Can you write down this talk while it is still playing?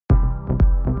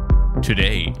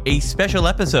Today, a special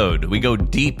episode. We go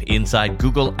deep inside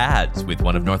Google Ads with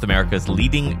one of North America's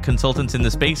leading consultants in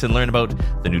the space and learn about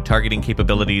the new targeting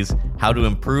capabilities, how to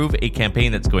improve a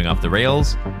campaign that's going off the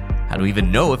rails, how to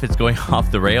even know if it's going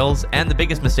off the rails, and the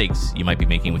biggest mistakes you might be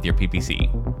making with your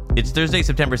PPC. It's Thursday,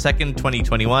 September 2nd,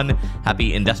 2021.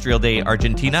 Happy Industrial Day,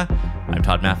 Argentina. I'm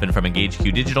Todd Maffin from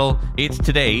EngageQ Digital. It's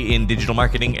Today in Digital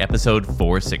Marketing, episode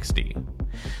 460.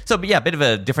 So, yeah, a bit of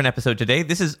a different episode today.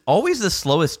 This is always the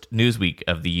slowest news week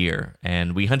of the year,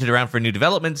 and we hunted around for new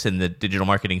developments in the digital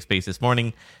marketing space this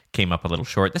morning. Came up a little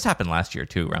short. This happened last year,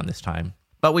 too, around this time.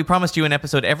 But we promised you an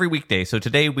episode every weekday, so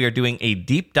today we are doing a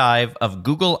deep dive of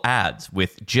Google Ads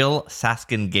with Jill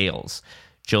Saskin-Gales.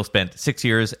 Jill spent 6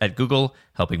 years at Google,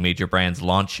 helping major brands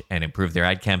launch and improve their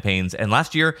ad campaigns. And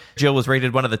last year, Jill was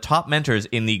rated one of the top mentors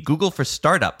in the Google for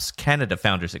Startups Canada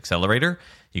Founders Accelerator.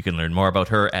 You can learn more about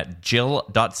her at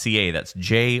jill.ca. That's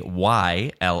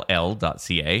JYLL.ca.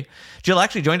 Jill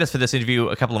actually joined us for this interview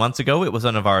a couple of months ago. It was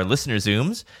one of our listener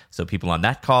Zooms. So people on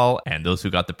that call and those who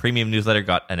got the premium newsletter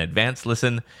got an advanced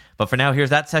listen. But for now,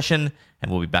 here's that session,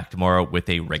 and we'll be back tomorrow with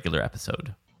a regular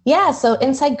episode. Yeah, so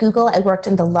inside Google, I worked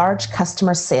in the large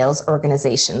customer sales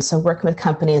organization. So working with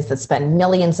companies that spend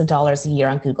millions of dollars a year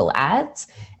on Google Ads.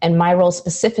 And my role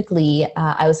specifically,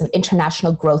 I was an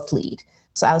international growth lead.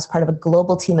 So I was part of a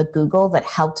global team at Google that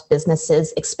helped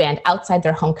businesses expand outside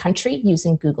their home country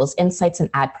using Google's insights and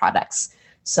ad products.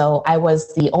 So I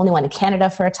was the only one in Canada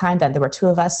for a time, then there were two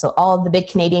of us. So all of the big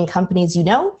Canadian companies,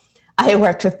 I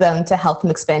worked with them to help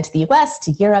them expand to the US,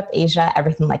 to Europe, Asia,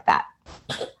 everything like that.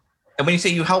 And when you say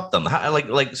you help them, how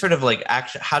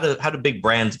do big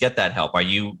brands get that help? Are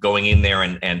you going in there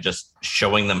and just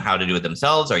showing them how to do it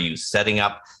themselves? Are you setting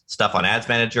up stuff on Ads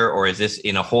Manager, or is this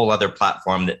in a whole other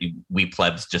platform that we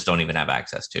plebs just don't even have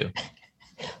access to?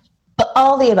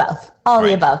 All the above,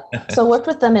 the above. So worked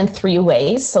with them in three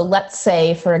ways. So let's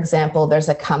say, for example, there's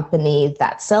a company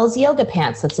that sells yoga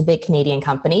pants. That's a big Canadian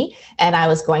company. And I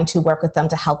was going to work with them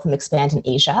to help them expand in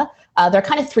Asia. There are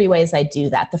kind of three ways I do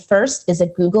that. The first is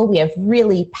at Google, we have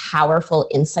really powerful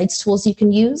insights tools you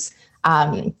can use.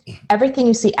 Everything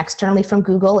you see externally from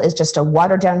Google is just a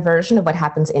watered down version of what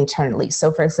happens internally.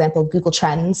 So for example, Google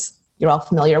Trends, you're all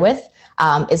familiar with,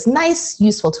 is nice,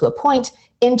 useful to a point.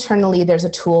 Internally, there's a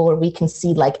tool where we can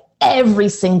see like every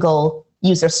single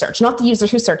user search, not the user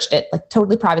who searched it, like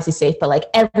totally privacy safe, but like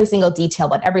every single detail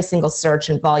about every single search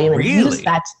and volume. And use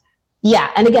that. Yeah.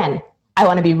 And again, I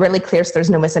want to be really clear so there's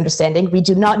no misunderstanding. We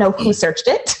do not know who searched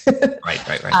it, Right.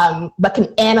 But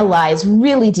can analyze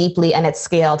really deeply and at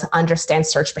scale to understand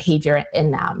search behavior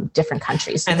in different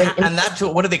countries. So and that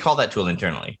tool, what do they call that tool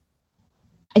internally?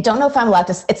 I don't know if I'm allowed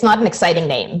to. It's not an exciting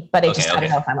name, but I don't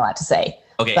know if I'm allowed to say.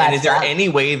 Okay, but, and is there any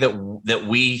way that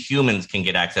we humans can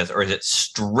get access, or is it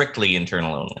strictly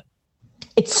internal only?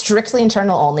 It's strictly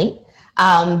internal only.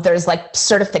 There's like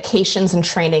certifications and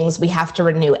trainings we have to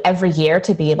renew every year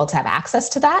to be able to have access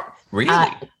to that. Really?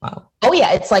 Wow. Oh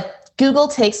yeah, it's like Google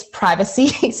takes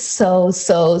privacy so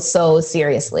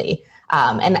seriously.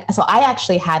 And so I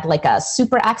actually had like a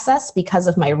super access because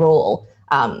of my role.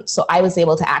 So I was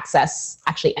able to access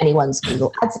actually anyone's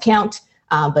Google Ads account,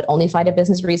 but only if I had a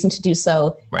business reason to do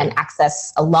so, and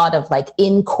access a lot of like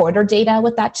in-quarter data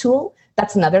with that tool.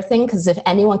 That's another thing, because if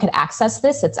anyone could access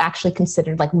this, it's actually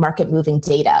considered like market-moving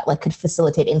data, like could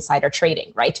facilitate insider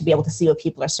trading, right? To be able to see what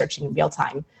people are searching in real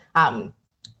time.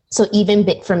 So even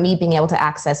for me being able to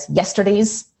access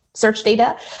yesterday's search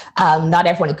data, not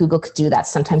everyone at Google could do that.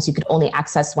 Sometimes you could only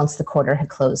access once the quarter had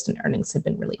closed and earnings had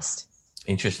been released.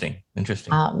 Interesting.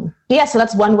 So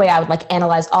that's one way I would like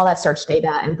analyze all that search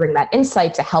data and bring that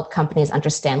insight to help companies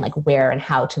understand like where and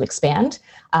how to expand.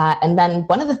 And then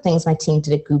one of the things my team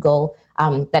did at Google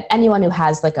that anyone who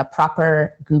has like a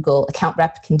proper Google account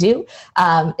rep can do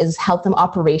is help them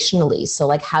operationally. So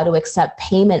like how to accept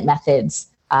payment methods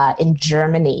in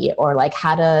Germany, or like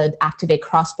how to activate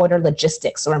cross-border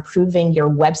logistics, or improving your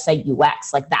website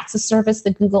UX. Like that's a service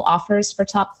that Google offers for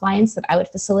top clients that I would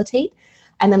facilitate.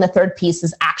 And then the third piece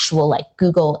is actual like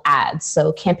Google Ads.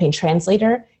 So Campaign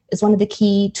Translator is one of the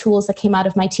key tools that came out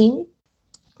of my team.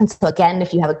 And so again,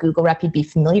 if you have a Google rep, you'd be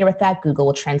familiar with that. Google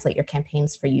will translate your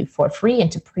campaigns for you for free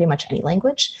into pretty much any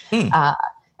language. And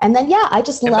then, I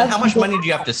just love. But how much money do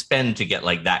you have to spend to get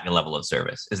like that level of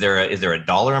service? Is there a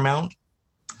dollar amount?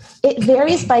 It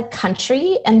varies by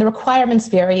country, and the requirements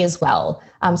vary as well.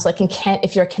 So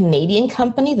if you're a Canadian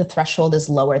company, the threshold is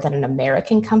lower than an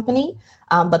American company.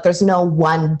 But there's no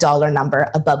 $1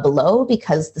 number above below,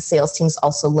 because the sales teams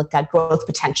also look at growth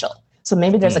potential. So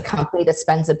maybe there's a company that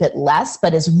spends a bit less,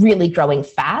 but is really growing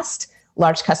fast.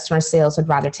 large customer sales would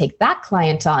rather take that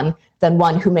client on than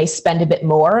one who may spend a bit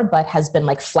more, but has been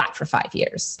like flat for 5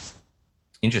 years.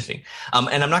 Interesting.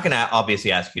 And I'm not going to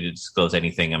obviously ask you to disclose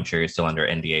anything. I'm sure you're still under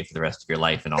NDA for the rest of your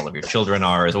life, and all of your children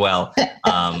are as well.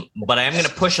 But I am going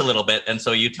to push a little bit, and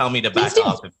so you tell me to back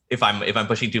off if I'm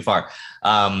pushing too far.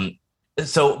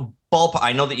 So ballpark,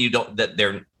 I know that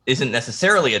there isn't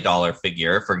necessarily a dollar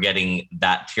figure for getting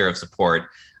that tier of support,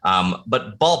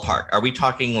 but ballpark, are we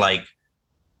talking like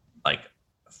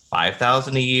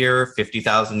 5,000 a year,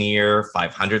 50,000 a year,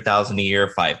 500,000 a year,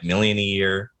 5 million a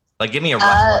year? Like, give me a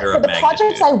rough order of magnitude. The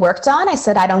projects I worked on, I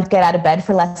said I don't get out of bed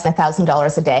for less than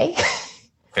 $1,000 a day.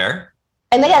 Fair.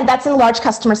 And again, that's in large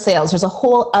customer sales. There's a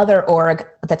whole other org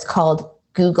that's called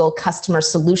Google Customer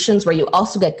Solutions, where you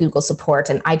also get Google support.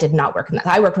 And I did not work in that.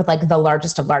 I worked with like the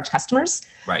largest of large customers.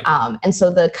 Right. And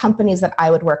so the companies that I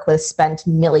would work with spent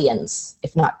millions,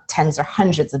 if not tens or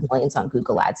hundreds of millions on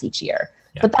Google Ads each year.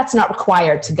 Yeah. But that's not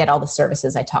required to get all the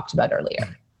services I talked about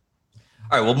earlier.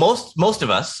 All right. Well, most of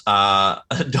us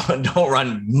don't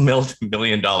run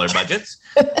million-dollar budgets.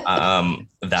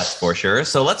 That's for sure.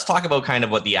 So let's talk about kind of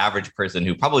what the average person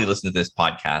who probably listens to this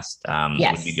podcast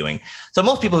would be doing. So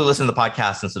most people who listen to the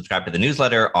podcast and subscribe to the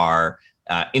newsletter are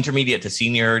intermediate to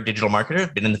senior digital marketers,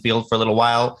 been in the field for a little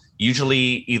while,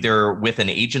 usually either with an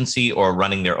agency or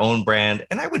running their own brand.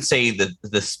 And I would say that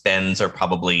the spends are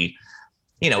probably,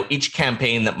 each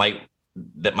campaign that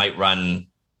might run.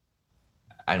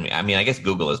 I mean, I guess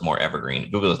Google is more evergreen.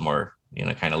 Google is more,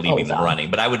 kind of leaving them running.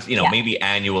 But I would, maybe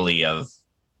annually of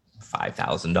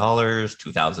 $5,000,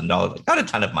 $2,000, not a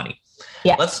ton of money.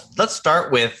 Yeah. Let's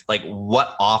start with like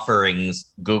what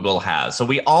offerings Google has. So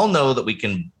we all know that we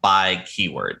can buy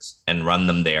keywords and run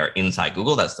them there inside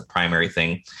Google. That's the primary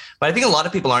thing. But I think a lot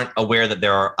of people aren't aware that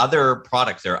there are other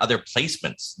products, there are other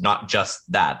placements, not just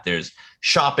that. There's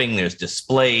shopping, there's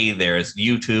display, there's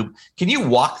YouTube. Can you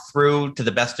walk through, to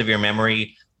the best of your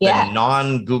memory, the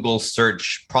non-Google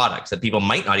search products that people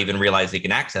might not even realize they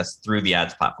can access through the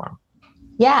ads platform?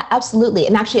 Yeah, absolutely.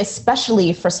 And actually,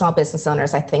 especially for small business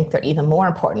owners, I think they're even more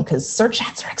important because search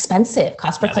ads are expensive.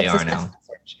 Cost per click is expensive.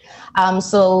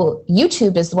 So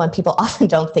YouTube is the one people often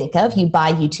don't think of. You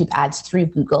buy YouTube ads through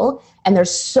Google, and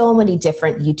there's so many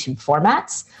different YouTube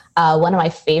formats. One of my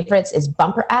favorites is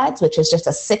bumper ads, which is just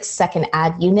a 6-second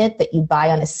ad unit that you buy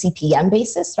on a CPM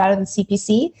basis rather than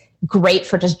CPC. Great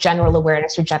for just general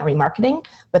awareness or general marketing,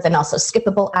 but then also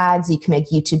skippable ads. You can make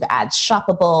YouTube ads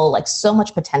shoppable, like so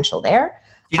much potential there.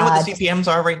 Do you know what the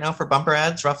CPMs are right now for bumper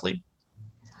ads, roughly?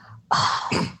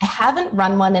 I haven't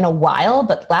run one in a while,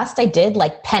 but last I did,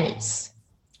 like pennies.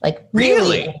 Like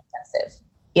really expensive.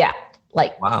 Yeah.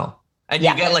 Wow. And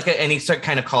you get like any sort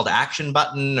kind of call to action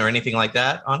button or anything like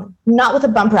that on it? Not with a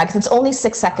bumper ad, because it's only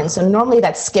 6 seconds. So normally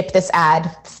that skip this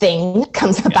ad thing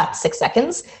comes in about 6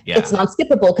 seconds. Yeah. It's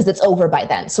non-skippable because it's over by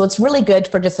then. So it's really good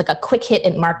for just like a quick hit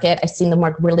in market. I've seen them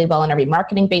work really well on a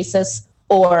remarketing basis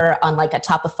or on like a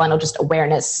top of funnel, just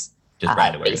awareness,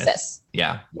 brand awareness basis.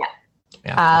 Yeah.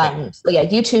 Okay. So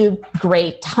YouTube,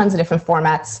 great, tons of different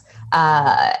formats.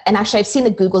 And actually, I've seen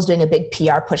that Google's doing a big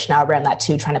PR push now around that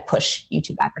too, trying to push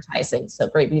YouTube advertising. So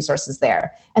great resources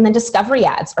there. And then discovery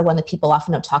ads are one that people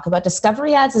often don't talk about.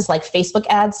 Discovery ads is like Facebook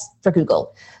ads for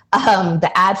Google.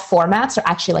 The ad formats are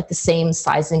actually like the same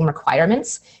sizing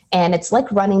requirements. And it's like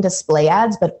running display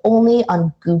ads, but only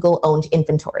on Google-owned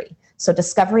inventory. So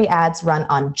discovery ads run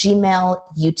on Gmail,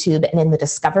 YouTube, and in the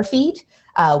Discover feed,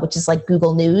 which is like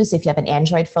Google News. If you have an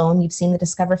Android phone, you've seen the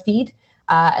Discover feed.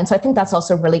 And so I think that's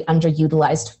also a really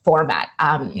underutilized format.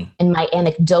 In my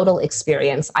anecdotal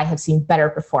experience, I have seen better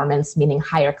performance, meaning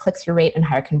higher click-through rate and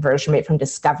higher conversion rate from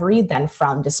discovery than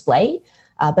from display,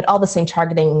 but all the same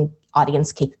targeting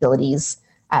audience capabilities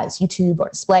as YouTube or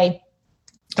display.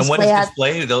 And what is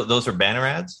display? Those are banner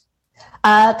ads?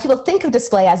 People think of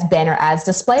display as banner ads.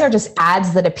 Display are just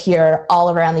ads that appear all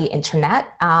around the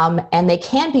internet, and they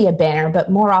can be a banner,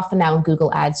 but more often now in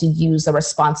Google Ads, you use a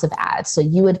responsive ad. So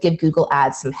you would give Google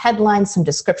Ads some headlines, some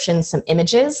descriptions, some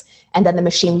images, and then the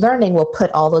machine learning will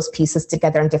put all those pieces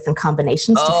together in different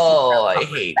combinations. Oh, I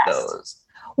hate those.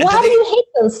 Why do you hate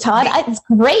those, Todd? It's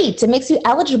great. It makes you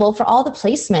eligible for all the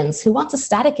placements. Who wants a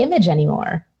static image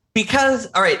anymore? Because,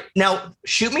 all right, now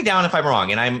shoot me down if I'm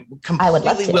wrong, and I'm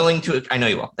completely willing to. I know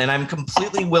you will, and I'm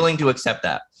completely willing to accept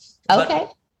that. Okay.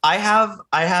 But I have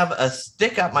a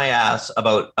stick up my ass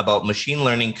about machine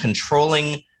learning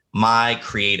controlling my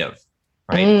creative,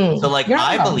 right? So, like,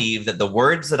 I believe that the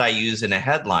words that I use in a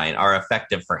headline are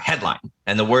effective for headline,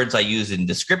 and the words I use in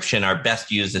description are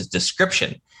best used as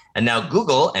description. And now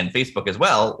Google and Facebook as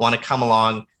well want to come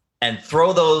along and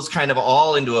throw those kind of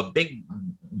all into a big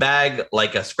bag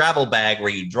like a Scrabble bag where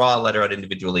you draw a letter out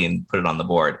individually and put it on the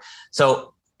board.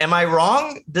 So am I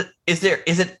wrong? Do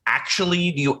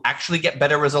you actually get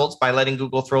better results by letting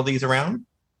Google throw these around?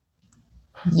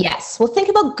 Yes. Well, think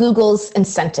about Google's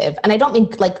incentive. And I don't mean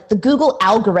like the Google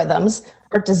algorithms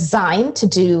are designed to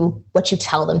do what you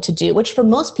tell them to do, which for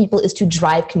most people is to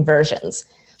drive conversions.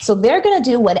 So they're going to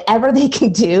do whatever they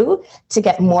can do to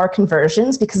get more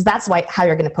conversions, because that's how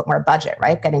you're going to put more budget,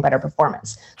 right? Getting better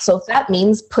performance. So if that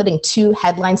means putting two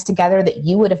headlines together that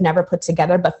you would have never put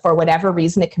together, but for whatever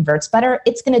reason it converts better,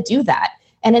 it's going to do that.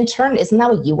 And in turn, isn't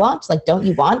that what you want? Like, don't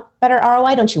you want better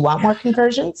ROI? Don't you want more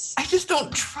conversions? I just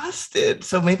don't trust it.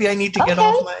 So maybe I need to get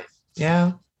off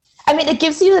yeah. I mean, it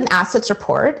gives you an assets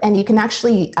report, and you can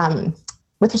actually,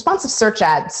 with responsive search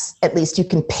ads, at least you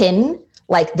can pin,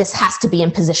 like, this has to be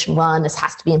in position 1, this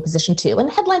has to be in position 2.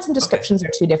 And headlines and descriptions are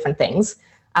two different things.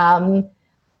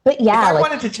 But yeah, if I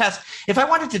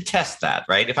wanted to test that,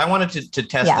 right? If I wanted to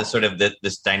test this sort of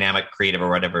this dynamic creative or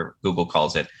whatever Google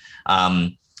calls it,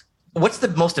 what's the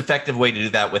most effective way to do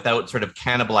that without sort of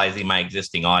cannibalizing my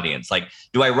existing audience? Like,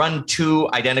 do I run 2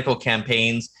 identical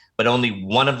campaigns, but only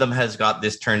one of them has got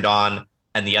this turned on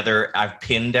and the other I've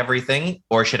pinned everything?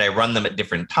 Or should I run them at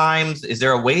different times? Is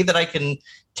there a way that I can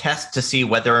test to see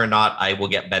whether or not I will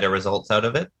get better results out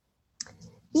of it?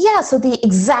 Yeah, so the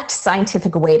exact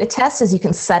scientific way to test is you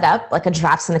can set up like a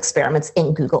drafts and experiments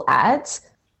in Google Ads.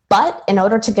 But in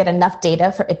order to get enough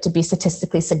data for it to be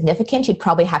statistically significant, you'd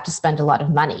probably have to spend a lot of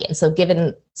money. And so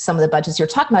given some of the budgets you were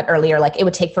talking about earlier, like it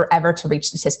would take forever to reach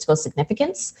statistical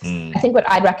significance. I think what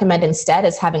I'd recommend instead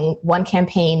is having one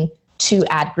campaign, 2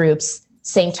 ad groups,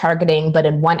 same targeting, but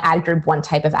in one ad group, one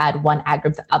type of ad, one ad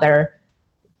group, the other,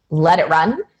 let it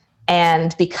run.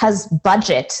 And because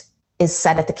budget is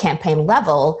set at the campaign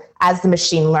level, as the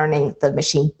machine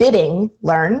bidding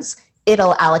learns,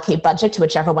 it'll allocate budget to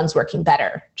whichever one's working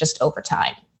better just over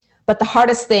time. But the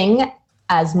hardest thing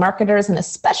as marketers and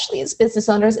especially as business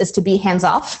owners is to be hands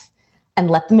off and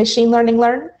let the machine learning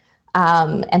learn.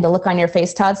 And the look on your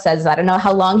face, Todd, says, I don't know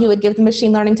how long you would give the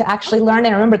machine learning to actually learn.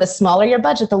 And remember, the smaller your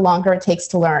budget, the longer it takes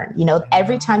to learn. You know,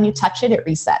 every time you touch it, it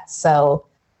resets. So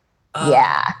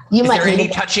yeah, is there any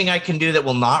touching I can do that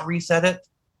will not reset it?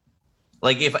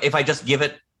 Like if I just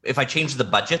if I change the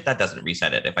budget, that doesn't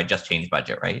reset it. If I just change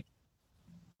budget, right?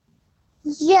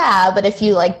 Yeah, but if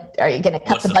you are you going to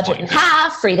cut the budget in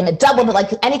half, or are you going to double it? Like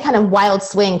any kind of wild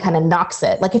swing kind of knocks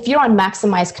it. Like if you're on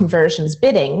maximize conversions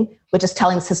bidding, which is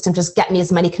telling the system, just get me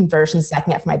as many conversions as I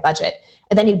can get for my budget,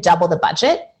 and then you double the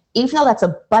budget, even though that's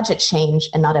a budget change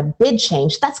and not a bid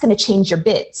change, that's going to change your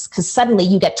bids because suddenly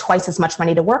you get twice as much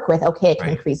money to work with. Okay, it can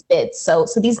increase bids. So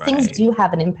these things do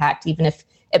have an impact, even if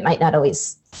it might not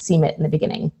always seem it in the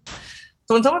beginning.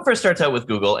 So when someone first starts out with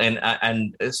Google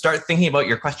and start thinking about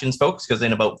your questions, folks, because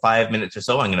in about 5 minutes or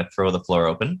so, I'm going to throw the floor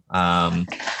open.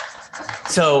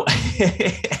 So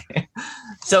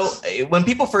when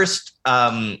people first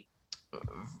kind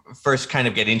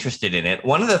of get interested in it,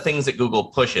 one of the things that Google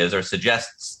pushes or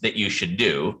suggests that you should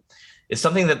do is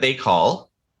something that they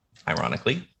call,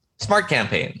 ironically, smart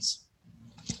campaigns.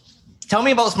 Tell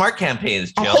me about smart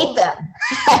campaigns, Jill.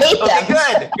 I hate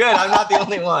them. Good. I'm not the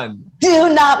only one.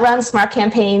 Do not run smart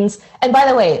campaigns. And by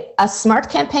the way, a smart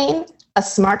campaign, a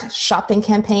smart shopping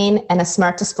campaign, and a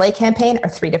smart display campaign are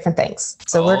 3 different things.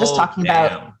 So we're just talking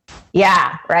about,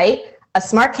 right? A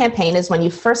smart campaign is when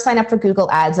you first sign up for Google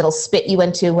Ads, it'll spit you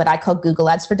into what I call Google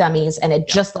Ads for Dummies, and it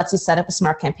just lets you set up a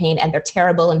smart campaign, and they're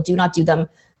terrible and do not do them.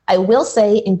 I will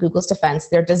say, in Google's defense,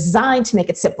 they're designed to make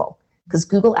it simple, because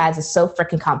Google Ads is so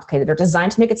freaking complicated. They're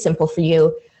designed to make it simple for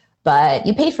you, but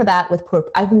you pay for that with poor.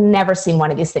 I've never seen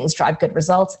one of these things drive good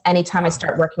results. Anytime I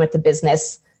start working with the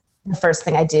business, the first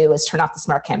thing I do is turn off the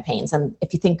smart campaigns. And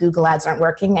if you think Google Ads aren't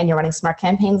working and you're running smart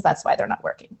campaigns, that's why they're not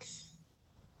working.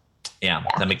 Yeah,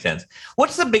 that makes sense.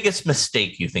 What's the biggest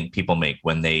mistake you think people make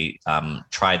when they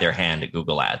try their hand at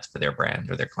Google Ads for their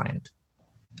brand or their client?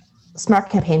 Smart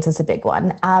campaigns is a big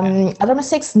one. Other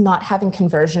mistakes, not having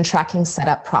conversion tracking set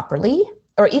up properly,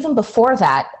 or even before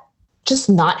that, just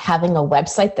not having a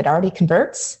website that already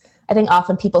converts. I think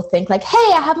often people think like, hey,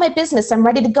 I have my business, I'm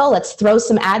ready to go, let's throw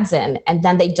some ads in. And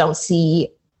then they don't see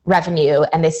revenue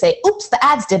and they say, oops, the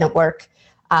ads didn't work.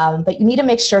 But you need to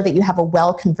make sure that you have a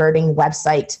well-converting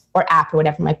website or app or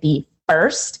whatever it might be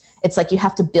first. It's like you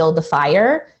have to build the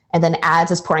fire, and then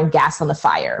ads is pouring gas on the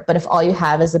fire. But if all you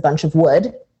have is a bunch of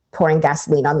wood, pouring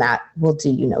gasoline on that will do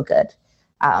you no good.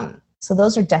 So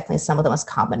those are definitely some of the most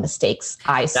common mistakes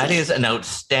I see. That is an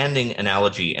outstanding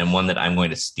analogy and one that I'm going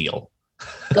to steal.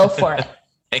 Go for it.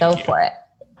 Go for it.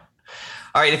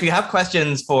 All right. If you have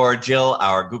questions for Jill,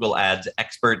 our Google Ads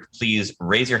expert, please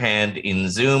raise your hand in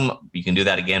Zoom. You can do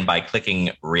that again by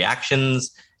clicking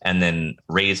reactions and then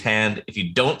raise hand. If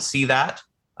you don't see that,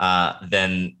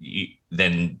 then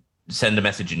send a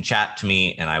message in chat to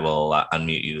me and I will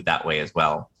unmute you that way as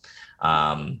well.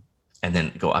 And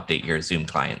then go update your Zoom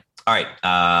client. All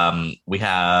right. We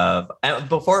have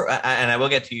before, and I will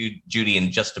get to you, Judy, in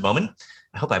just a moment.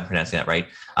 I hope I'm pronouncing that right.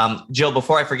 Jill,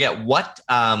 before I forget,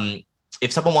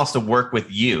 if someone wants to work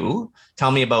with you, tell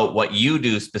me about what you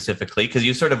do specifically, because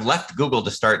you sort of left Google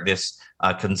to start this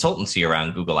consultancy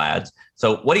around Google Ads.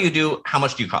 So what do you do? How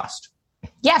much do you cost?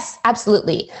 Yes,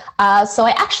 absolutely. So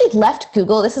I actually left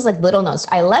Google. This is like little known.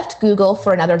 I left Google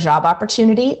for another job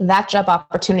opportunity. That job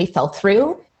opportunity fell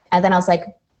through. And then I was like,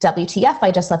 WTF, I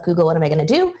just left Google. What am I going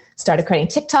to do? Started creating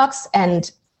TikToks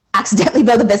and accidentally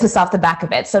build a business off the back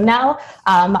of it. So now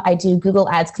I do Google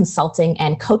Ads consulting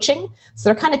and coaching. So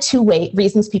there are kind of two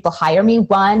reasons people hire me.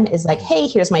 One is like, hey,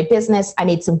 here's my business. I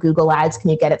need some Google Ads. Can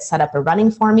you get it set up and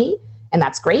running for me? And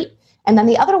that's great. And then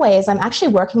the other way is I'm actually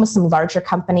working with some larger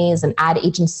companies and ad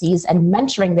agencies and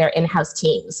mentoring their in-house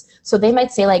teams. So they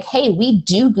might say like, hey, we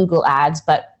do Google Ads,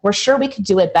 but we're sure we could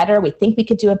do it better. We think we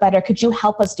could do it better. Could you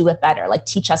help us do it better? Like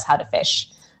teach us how to fish.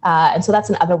 And so that's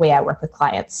another way I work with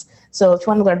clients. So if you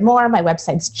want to learn more, my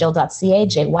website's jill.ca,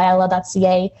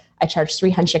 JYLL.ca. I charge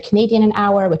 300 Canadian an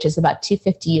hour, which is about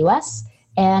 $250 US,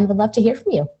 and would love to hear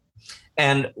from you.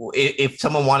 And if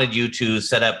someone wanted you to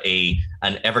set up an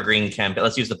evergreen campaign,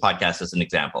 let's use the podcast as an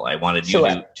example. I wanted you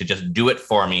to just do it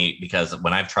for me because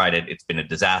when I've tried it, it's been a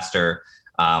disaster.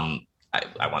 I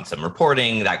want some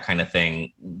reporting, that kind of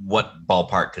thing. What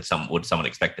ballpark would someone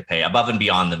expect to pay above and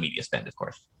beyond the media spend, of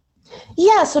course?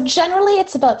 Yeah, so generally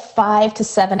it's about 5 to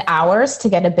 7 hours to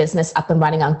get a business up and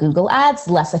running on Google Ads,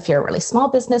 less if you're a really small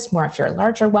business, more if you're a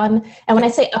larger one. And when I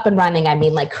say up and running, I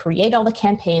mean like create all the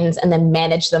campaigns and then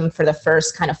manage them for the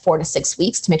first kind of 4 to 6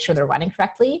 weeks to make sure they're running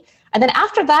correctly. And then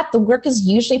after that, the work is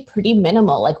usually pretty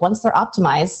minimal. Like once they're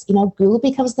optimized, Google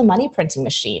becomes the money printing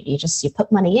machine. You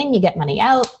put money in, you get money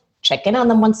out, check in on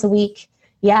them once a week.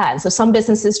 Yeah. And so some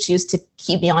businesses choose to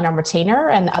keep me on a retainer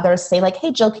and others say like,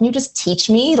 hey, Jill, can you just teach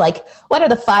me? Like, what are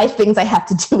the 5 things I have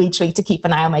to do each week to keep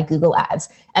an eye on my Google Ads?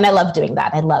 And I love doing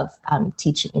that. I love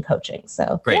teaching and coaching.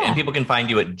 So great. Yeah. And people can find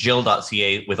you at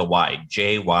jill.ca with a Y,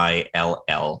 JYLL.ca.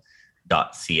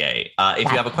 If you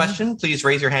have a question, please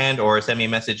raise your hand or send me a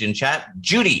message in chat.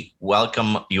 Judy,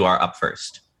 welcome. You are up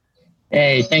first.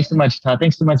 Hey, thanks so much, Todd.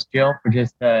 Thanks so much, Jill, for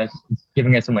just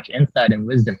giving us so much insight and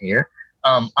wisdom here.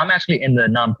 I'm actually in the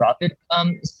nonprofit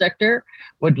sector.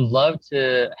 Would love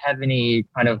to have any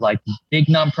kind of like big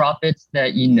nonprofits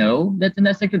that that's in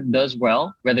that sector that does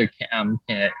well, whether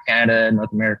Canada,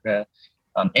 North America,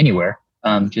 anywhere.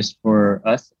 Just for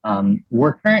us,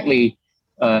 we're currently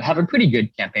have a pretty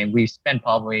good campaign. We spend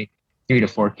probably 3 to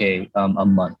 4K a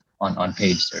month on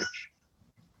paid search.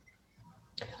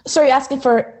 So are you asking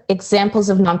for examples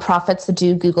of nonprofits that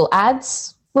do Google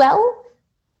Ads well?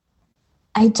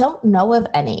 I don't know of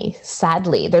any,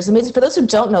 sadly. For those who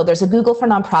don't know, there's a Google for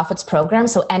Nonprofits program.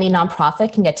 So any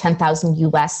nonprofit can get 10,000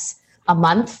 US a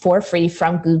month for free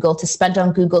from Google to spend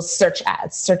on Google's search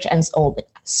ads, search ads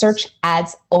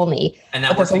only. And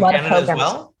that works in Canada as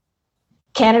well?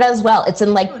 Canada as well. It's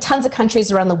in like tons of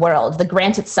countries around the world. The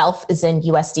grant itself is in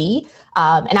USD.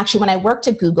 And actually, when I worked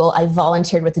at Google, I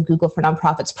volunteered with the Google for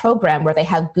Nonprofits program where they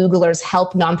have Googlers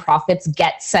help nonprofits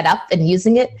get set up and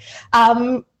using it.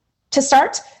 To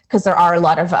start, because there are a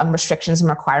lot of restrictions and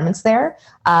requirements there.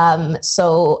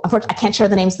 So unfortunately, I can't share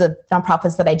the names of the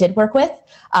nonprofits that I did work with.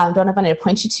 Don't have any to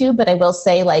point you to, but I will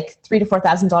say like $3,000 to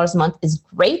 $4,000 a month is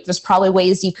great. There's probably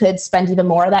ways you could spend even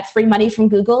more of that free money from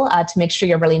Google to make sure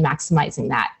you're really maximizing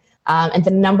that. And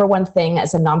the number one thing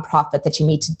as a nonprofit that you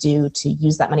need to do to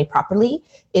use that money properly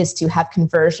is to have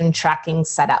conversion tracking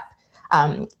set up.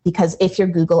 Because if your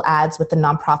Google Ads with the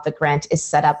nonprofit grant is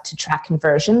set up to track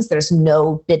conversions, there's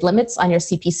no bid limits on your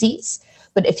CPCs.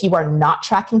 But if you are not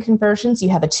tracking conversions, you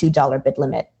have a $2 bid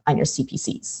limit on your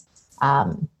CPCs.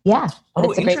 Yeah.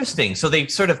 Oh, interesting. So they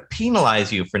sort of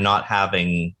penalize you for not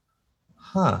having,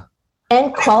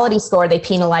 And quality score, they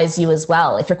penalize you as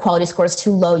well. If your quality score is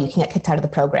too low, you can get kicked out of the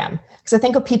program. Because I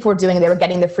think what people were doing, they were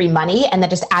getting the free money and then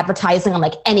just advertising on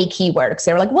like any keyword. Because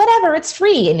they were like, whatever, it's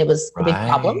free. And it was a big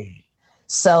problem.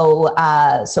 So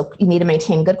you need to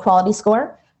maintain good quality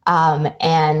score.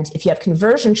 And if you have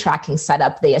conversion tracking set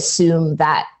up, they assume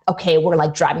that, okay, we're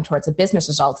like driving towards a business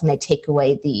result and they take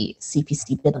away the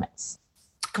CPC bid limits.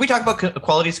 Can we talk about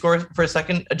quality score for a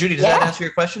second? Judy, does that answer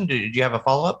your question? Did you have a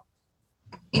follow-up?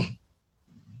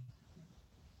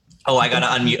 Oh, I got to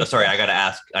unmute. Oh, sorry, I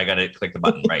got to click the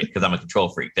button, right? Because I'm a control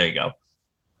freak. There you go.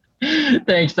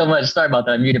 Thanks so much. Sorry about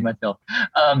that. I muted myself.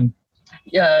 Um,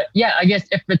 yeah. I guess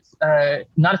if it's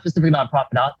not a specific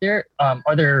nonprofit out there,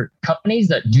 are there companies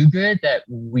that do good that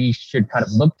we should kind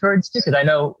of look towards too? Because I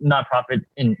know nonprofit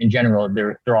in general,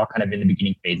 they're all kind of in the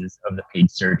beginning phases of the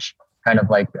paid search, kind of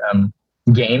like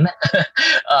game.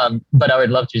 But I would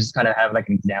love to just kind of have like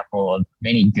an example of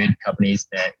many good companies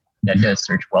that does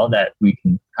search well that we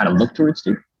can kind of look towards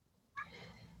too.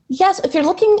 Yes, if you're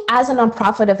looking as a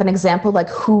nonprofit of an example, like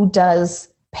who does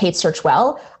paid search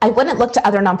well, I wouldn't look to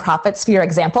other nonprofits for your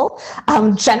example.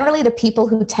 Generally, the people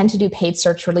who tend to do paid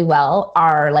search really well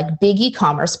are like big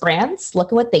e-commerce brands.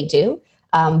 Look at what they do.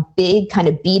 Big kind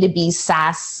of B2B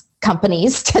SaaS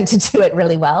companies tend to do it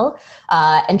really well.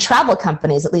 And travel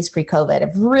companies, at least pre-COVID,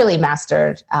 have really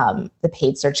mastered the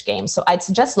paid search game. So I'd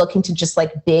suggest looking to just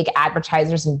like big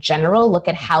advertisers in general, look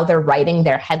at how they're writing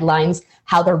their headlines,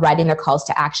 how they're writing their calls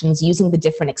to actions, using the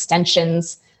different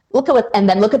extensions. Look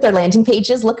at their landing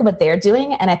pages, look at what they're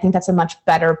doing. And I think that's a much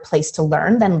better place to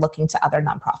learn than looking to other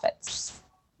nonprofits.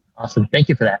 Awesome. Thank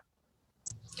you for that.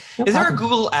 No Is there a problem.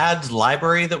 Google Ads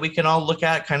library that we can all look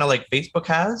at, kind of like Facebook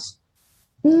has?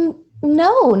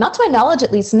 No, not to my knowledge,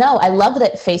 at least. No, I love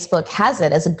that Facebook has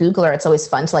it. As a Googler, it's always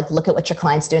fun to like look at what your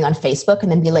client's doing on Facebook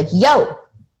and then be like, yo,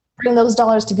 bring those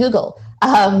dollars to Google.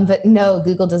 But no,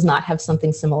 Google does not have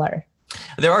something similar.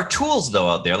 There are tools though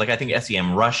out there, like I think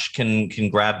SEMrush can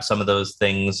grab some of those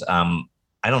things.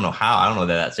 I don't know how. I don't know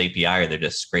that that's API or they're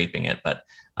just scraping it, but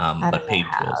paid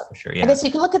tools for sure. Yeah. I guess you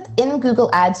can look at in Google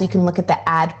Ads, you can look at the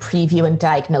ad preview and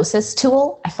diagnosis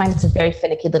tool. I find it's a very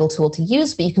finicky little tool to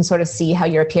use, but you can sort of see how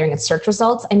you're appearing in search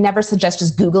results. I never suggest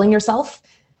just Googling yourself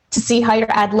to see how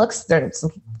your ad looks.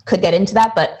 Could get into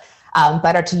that, but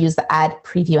better to use the ad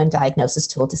preview and diagnosis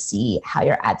tool to see how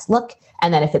your ads look.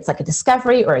 And then if it's like a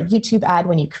discovery or a YouTube ad,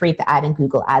 when you create the ad in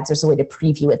Google Ads, there's a way to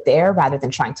preview it there rather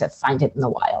than trying to find it in the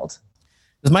wild.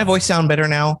 Does my voice sound better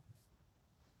now?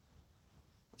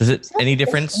 Does it any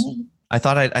difference? I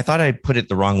thought I put it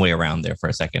the wrong way around there for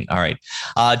a second. All right.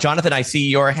 Jonathan, I see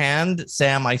your hand.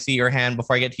 Sam, I see your hand.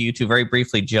 Before I get to you two, very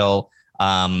briefly, Jill.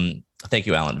 Thank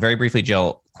you, Alan. Very briefly,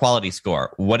 Jill, quality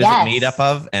score. What is it made up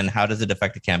of and how does it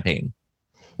affect a campaign?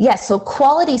 Yes. So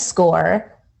quality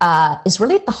score is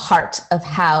really at the heart of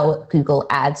how Google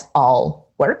Ads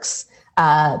all works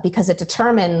because it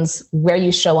determines where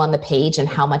you show on the page and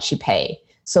how much you pay.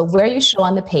 So where you show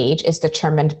on the page is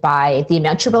determined by the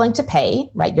amount you're willing to pay,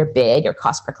 right? Your bid, your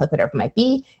cost per click, whatever it might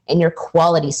be, and your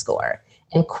quality score.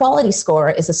 And quality score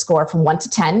is a score from 1 to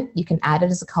 10. You can add it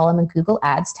as a column in Google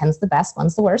Ads. 10's the best,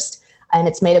 1's the worst. And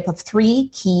it's made up of 3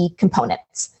 key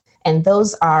components. And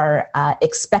those are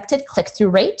expected click-through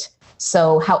rate.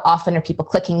 So how often are people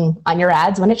clicking on your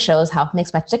ads when it shows, how often they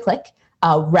expect to click?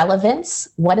 Relevance,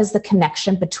 what is the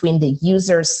connection between the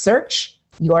user's search,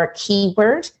 your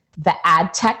keyword, the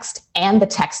ad text, and the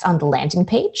text on the landing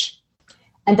page?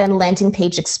 And then landing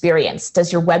page experience.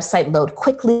 Does your website load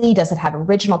quickly? Does it have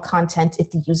original content?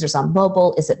 If the user's on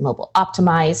mobile, is it mobile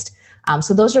optimized?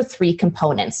 So those are 3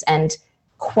 components. And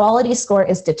quality score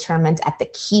is determined at the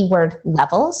keyword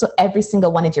level. So every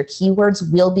single one of your keywords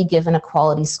will be given a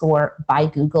quality score by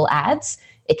Google Ads.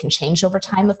 It can change over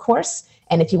time, of course.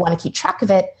 And if you want to keep track of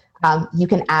it, you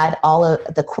can add all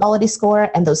of the quality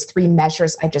score and those 3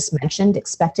 measures I just mentioned,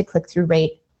 expected click-through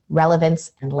rate,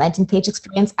 relevance, and landing page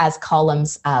experience as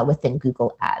columns within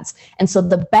Google Ads. And so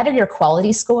the better your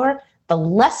quality score, the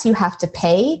less you have to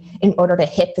pay in order to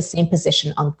hit the same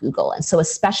position on Google. And so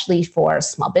especially for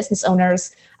small business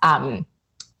owners,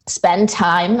 spend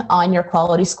time on your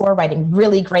quality score, writing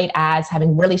really great ads,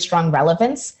 having really strong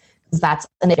relevance. That's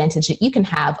an advantage that you can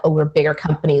have over bigger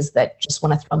companies that just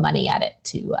want to throw money at it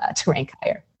to rank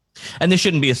higher. And this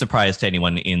shouldn't be a surprise to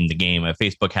anyone in the game.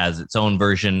 Facebook has its own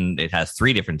version. It has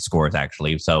 3 different scores,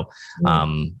 actually. So,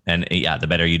 the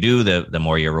better you do, the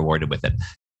more you're rewarded with it.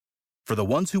 For the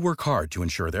ones who work hard to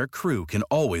ensure their crew can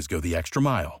always go the extra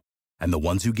mile, and the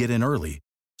ones who get in early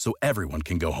so everyone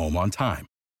can go home on time,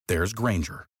 there's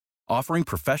Grainger, offering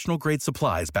professional-grade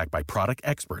supplies backed by product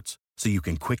experts so you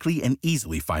can quickly and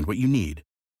easily find what you need.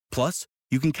 Plus,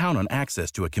 you can count on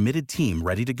access to a committed team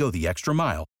ready to go the extra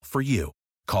mile for you.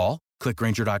 Call, click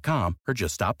Grainger.com, or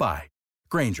just stop by.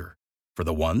 Grainger, for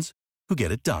the ones who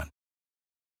get it done.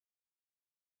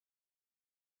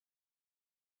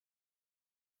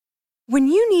 When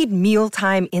you need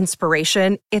mealtime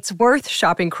inspiration, it's worth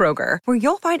shopping Kroger, where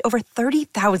you'll find over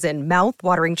 30,000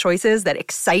 mouth-watering choices that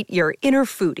excite your inner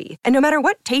foodie. And no matter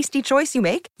what tasty choice you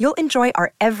make, you'll enjoy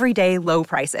our everyday low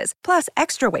prices, plus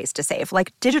extra ways to save,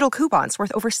 like digital coupons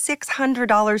worth over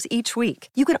 $600 each week.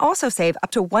 You can also save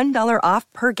up to $1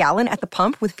 off per gallon at the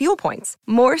pump with fuel points.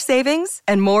 More savings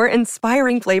and more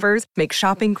inspiring flavors make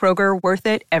shopping Kroger worth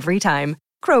it every time.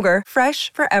 Kroger,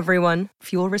 fresh for everyone.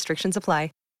 Fuel restrictions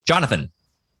apply. Jonathan.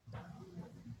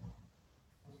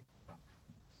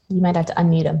 You might have to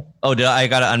unmute him. Oh, I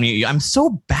got to unmute you. I'm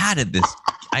so bad at this.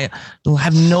 I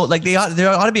have no, like, there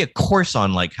ought to be a course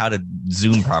on like how to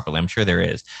Zoom properly. I'm sure there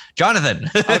is. Jonathan.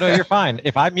 Oh, no, you're fine.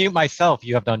 If I mute myself,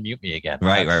 you have to unmute me again.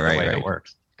 Right. It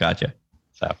works. Gotcha.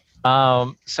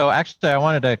 So actually, I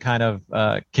wanted to kind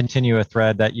of continue a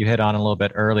thread that you hit on a little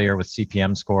bit earlier with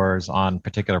CPM scores on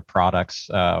particular products,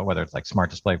 whether it's like smart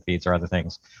display feeds or other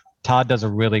things. Todd does a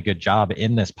really good job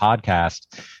in this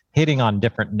podcast hitting on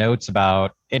different notes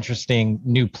about interesting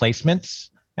new placements.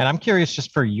 And I'm curious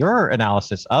just for your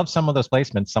analysis of some of those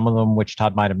placements, some of them which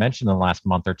Todd might have mentioned in the last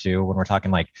month or two, when we're talking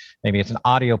like maybe it's an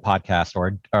audio podcast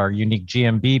or unique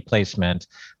GMB placement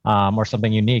or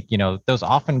something unique. Those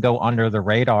often go under the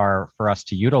radar for us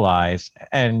to utilize,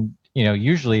 and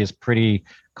usually is pretty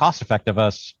cost effective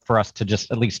for us to just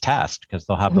at least test, because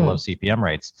they'll have the low CPM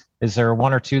rates. Is there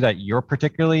one or two that you're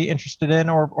particularly interested in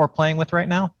or playing with right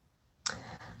now?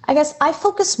 I guess I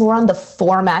focus more on the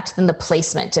format than the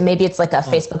placement. And maybe it's like a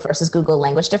Facebook versus Google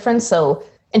language difference. So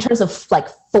in terms of like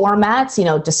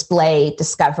formats, display,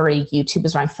 discovery, YouTube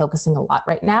is where I'm focusing a lot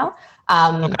right now.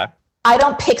 Okay. I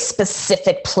don't pick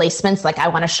specific placements, like I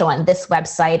want to show on this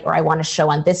website or I want to show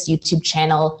on this YouTube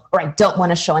channel, or I don't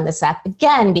want to show on this app,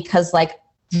 again, because like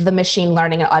the machine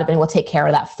learning and automation will take care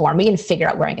of that for me and figure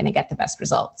out where I'm going to get the best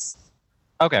results.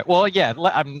 Okay. Well, yeah,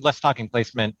 I'm less talking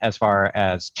placement as far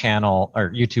as channel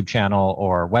or YouTube channel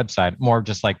or website, more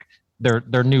just like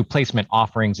their new placement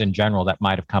offerings in general that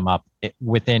might have come up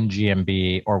within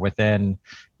GMB or within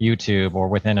YouTube or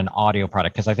within an audio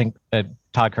product. Because I think,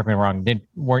 Todd, correct me if I'm wrong,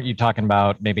 weren't you talking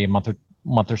about maybe a month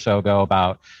or so ago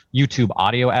about YouTube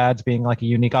audio ads being like a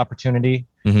unique opportunity?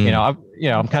 Mm-hmm.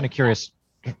 I'm kind of curious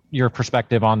your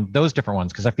perspective on those different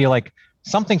ones, because I feel like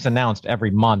something's announced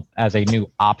every month as a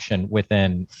new option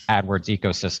within AdWords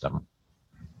ecosystem.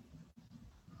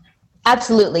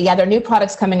 Absolutely. Yeah, there are new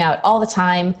products coming out all the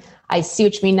time. I see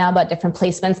what you mean now about different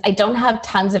placements. I don't have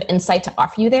tons of insight to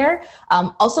offer you there.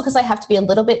 Also, because I have to be a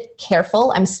little bit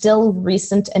careful. I'm still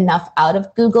recent enough out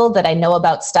of Google that I know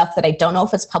about stuff that I don't know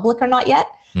if it's public or not yet.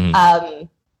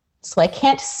 So I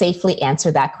can't safely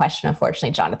answer that question, unfortunately,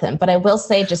 Jonathan. But I will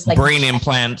say, just like brain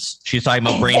implants. She's talking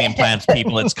about brain implants,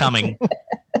 people. It's coming.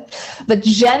 But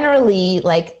generally,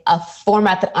 like a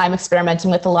format that I'm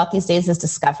experimenting with a lot these days is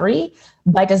discovery.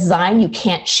 By design, you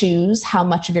can't choose how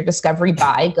much of your discovery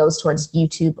buy goes towards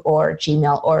YouTube or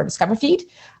Gmail or Discover Feed.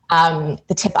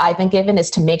 The tip I've been given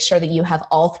is to make sure that you have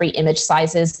all three image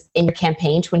sizes in your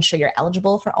campaign to ensure you're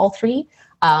eligible for all three.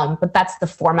 But that's the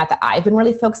format that I've been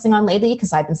really focusing on lately,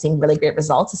 because I've been seeing really great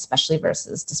results, especially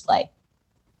versus display.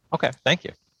 Okay, thank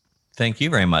you. Thank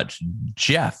you very much.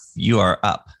 Jeff, you are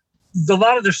up.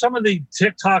 There's some of the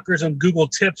TikTokers on Google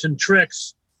tips and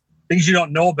tricks, things you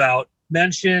don't know about.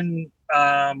 Mention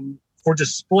for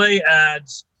display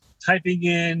ads, typing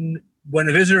in when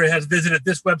a visitor has visited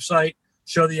this website,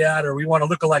 show the ad, or we want to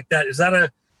look like that. Do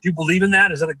you believe in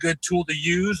that? Is that a good tool to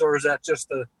use, or is that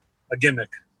just a gimmick?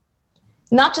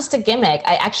 Not just a gimmick.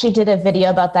 I actually did a video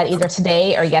about that either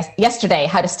today or yesterday,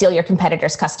 how to steal your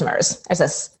competitors' customers. There's a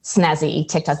snazzy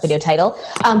TikTok video title.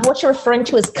 What you're referring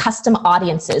to is custom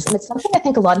audiences. And it's something I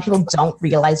think a lot of people don't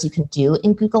realize you can do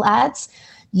in Google Ads.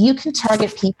 You can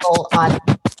target people on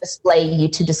display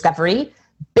YouTube discovery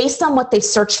based on what they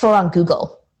search for on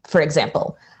Google, for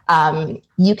example.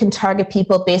 You can target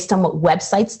people based on what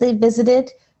websites they visited,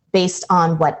 based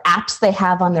on what apps they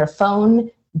have on their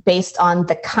phone, based on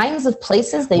the kinds of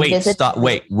places they visit.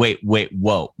 Wait.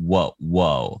 Whoa.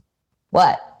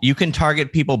 What? You can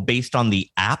target people based on the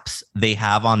apps they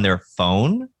have on their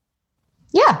phone?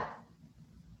 Yeah.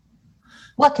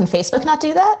 What, can Facebook not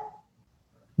do that?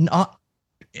 Not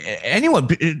anyone.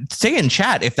 Say in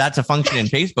chat if that's a function in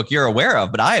Facebook you're aware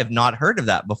of, but I have not heard of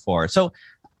that before. So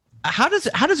how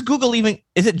does Google even,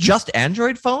 is it just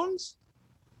Android phones?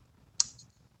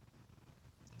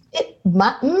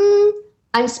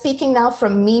 I'm speaking now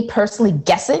from me personally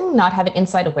guessing, not having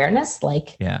inside awareness.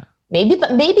 Maybe,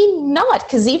 but maybe not.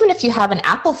 Because even if you have an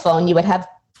Apple phone, you would have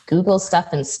Google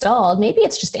stuff installed. Maybe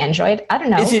it's just Android. I don't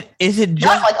know. Is it just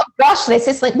not like, oh gosh, they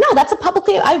say like, no, that's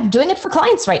I'm doing it for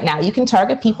clients right now. You can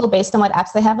target people based on what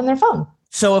apps they have on their phone.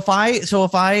 So if I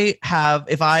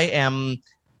am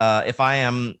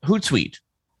Hootsuite,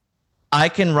 I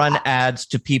can run ads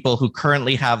to people who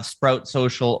currently have Sprout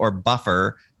Social or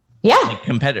Buffer, like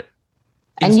competitor,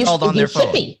 installed on their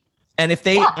phone. And if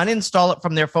they uninstall it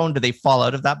from their phone, do they fall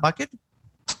out of that bucket?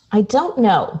 I don't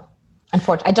know.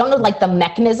 Unfortunately, I don't know like the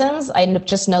mechanisms. I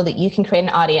just know that you can create an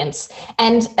audience.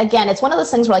 And again, it's one of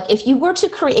those things where like if you were to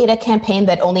create a campaign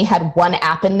that only had one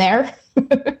app in there,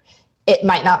 it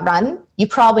might not run. You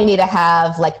probably need to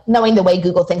have, like, knowing the way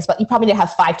Google thinks, but you probably need to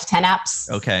have 5 to 10 apps.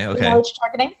 Okay. Knowledge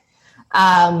targeting.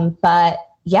 But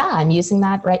yeah, I'm using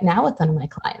that right now with one of my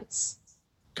clients.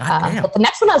 But the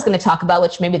next one I was going to talk about,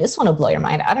 which maybe this one will blow your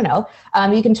mind, I don't know.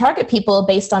 You can target people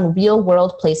based on real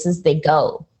world places they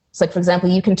go. So like, for example,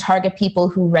 you can target people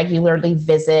who regularly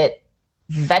visit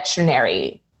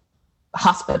veterinary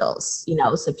hospitals,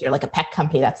 so if you're like a pet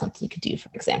company, that's something you could do, for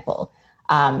example.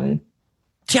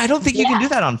 I don't think you can do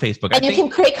that on Facebook. And you can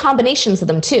create combinations of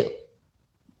them too.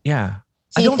 Yeah.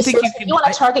 So if you want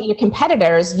to target your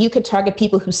competitors, you could target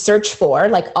people who search for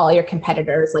like all your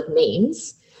competitors, like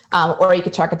names, or you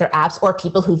could target their apps or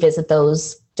people who visit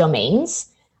those domains.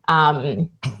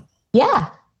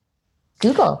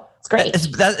 Google. It's great.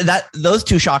 Those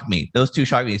two shock me.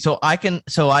 So I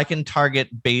can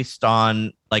target based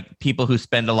on like people who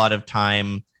spend a lot of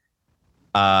time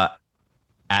at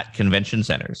convention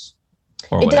centers.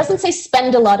 It doesn't say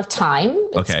spend a lot of time.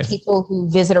 It's people who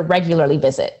visit or regularly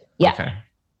visit. Yeah. Okay.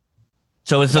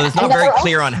 So it's not very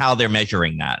clear on how they're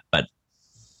measuring that, but.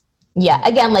 Yeah.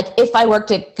 Again, like if I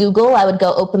worked at Google, I would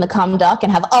go open the com doc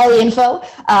and have all the info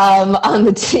on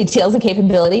the details and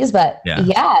capabilities. But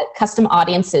custom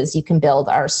audiences you can build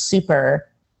are super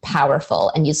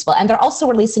powerful and useful. And they're also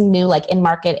releasing new like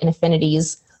in-market and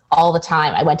affinities all the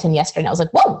time. I went in yesterday and I was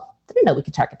like, whoa, didn't know we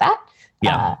could target that.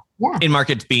 In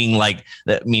market being like,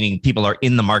 meaning people are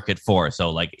in the market for,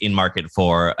 so like in market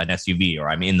for an SUV, or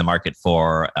I'm in the market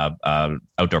for a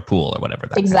outdoor pool or whatever.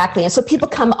 Exactly. And so people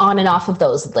come on and off of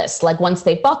those lists. Like once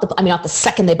they bought not the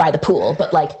second they buy the pool,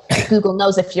 but like Google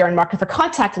knows if you're in market for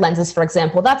contact lenses, for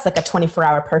example, that's like a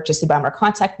 24-hour purchase. You buy more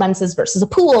contact lenses versus a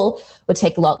pool would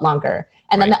take a lot longer.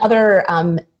 And then the other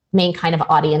main kind of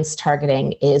audience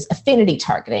targeting is affinity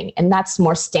targeting. And that's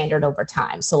more standard over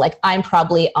time. So like I'm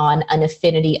probably on an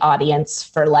affinity audience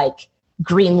for like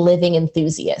green living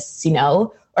enthusiasts,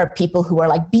 or people who are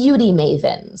like beauty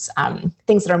mavens,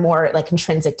 things that are more like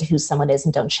intrinsic to who someone is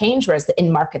and don't change, whereas the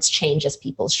in-markets change as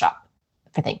people shop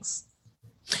for things.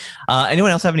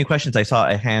 Anyone else have any questions? I saw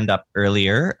a hand up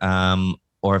earlier,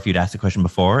 or if you'd asked a question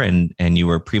before and you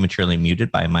were prematurely muted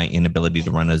by my inability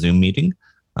to run a Zoom meeting,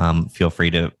 feel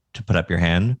free to put up your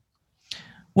hand.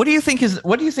 What do you think is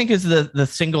the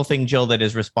single thing, Jill, that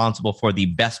is responsible for the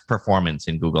best performance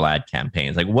in Google ad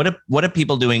campaigns? Like what are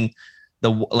people doing?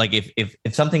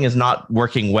 If something is not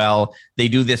working well, they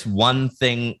do this one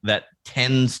thing that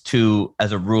tends to,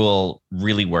 as a rule,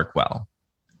 really work well.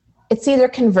 It's either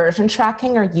conversion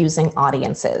tracking or using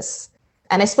audiences.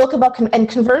 And I spoke about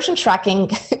conversion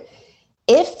tracking.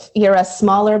 If you're a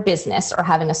smaller business or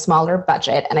having a smaller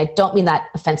budget, and I don't mean that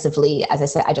offensively, as I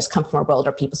said, I just come from a world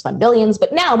where people spend millions,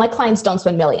 but now my clients don't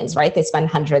spend millions, right? They spend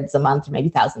hundreds a month or maybe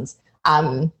thousands.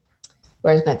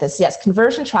 Whereas with this, yes,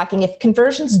 conversion tracking, if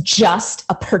conversion's just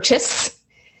a purchase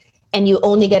and you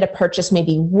only get a purchase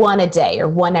maybe one a day or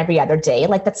one every other day,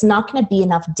 like that's not going to be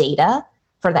enough data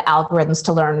for the algorithms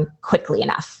to learn quickly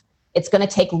enough. It's going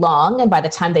to take long, and by the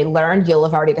time they learn, you'll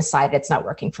have already decided it's not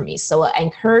working for me. So I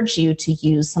encourage you to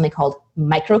use something called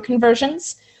micro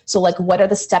conversions. So like, what are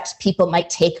the steps people might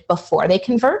take before they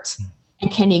convert? And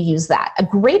can you use that? A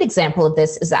great example of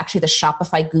this is actually the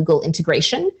Shopify Google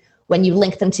integration. When you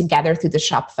link them together through the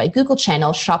Shopify Google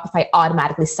channel, Shopify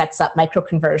automatically sets up micro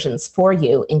conversions for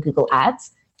you in Google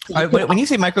Ads. When you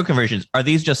say micro conversions, are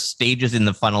these just stages in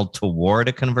the funnel toward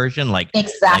a conversion?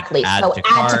 Exactly. Add to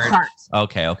cart.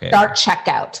 Okay. Start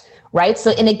checkout, right?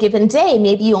 So in a given day,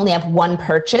 maybe you only have one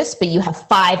purchase, but you have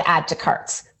 5 add to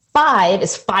carts. 5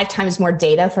 is 5 times more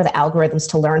data for the algorithms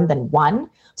to learn than 1.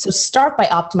 So start by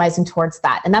optimizing towards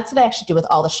that. And that's what I actually do with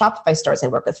all the Shopify stores I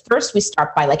work with. First, we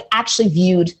start by actually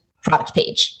viewed product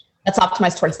page. Let's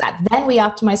optimize towards that. Then we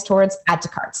optimize towards add to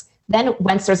carts. Then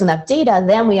once there's enough data,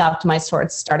 then we optimize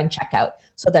towards starting checkout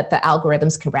so that the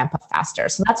algorithms can ramp up faster.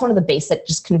 So that's one of the basic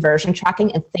just conversion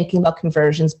tracking and thinking about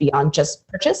conversions beyond just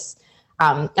purchase.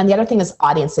 And the other thing is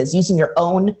audiences, using your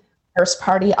own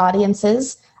first-party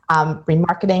audiences,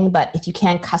 remarketing, but if you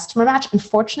can, customer match.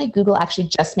 Unfortunately, Google actually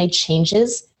just made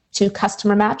changes to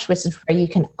customer match, which is where you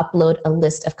can upload a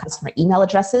list of customer email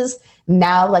addresses.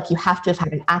 Now, you have to have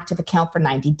had an active account for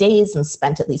 90 days and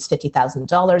spent at least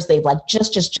 $50,000. They've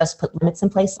just put limits in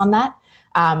place on that.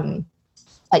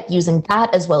 Like using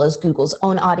that as well as Google's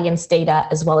own audience data,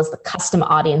 as well as the custom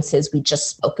audiences we just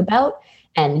spoke about,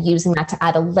 and using that to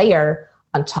add a layer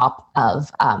on top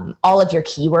of all of your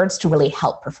keywords to really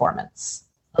help performance.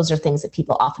 Those are things that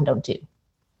people often don't do.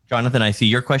 Jonathan, I see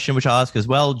your question, which I'll ask as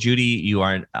well. Judy, you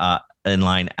are in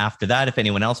line after that. If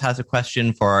anyone else has a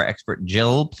question for our expert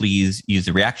Jill, please use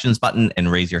the reactions button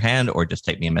and raise your hand, or just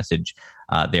type me a message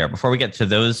there. Before we get to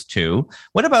those two,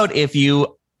 what about if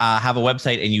you have a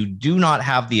website and you do not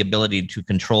have the ability to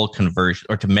control conversion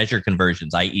or to measure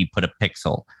conversions, i.e. put a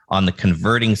pixel on the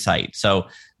converting site? So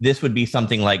this would be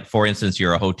something like, for instance,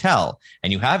 you're a hotel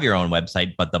and you have your own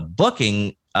website, but the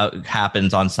booking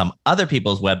happens on some other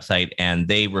people's website and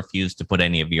they refuse to put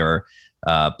any of your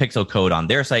pixel code on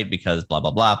their site because blah, blah,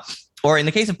 blah. Or in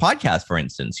the case of podcasts, for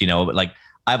instance, like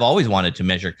I've always wanted to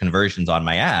measure conversions on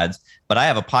my ads, but I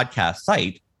have a podcast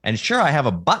site and sure, I have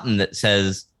a button that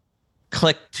says,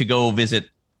 click to go visit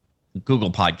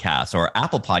Google Podcasts or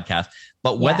Apple Podcasts,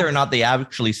 but whether or not they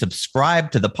actually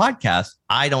subscribe to the podcast,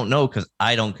 I don't know because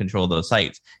I don't control those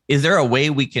sites. Is there a way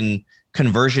we can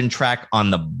conversion track on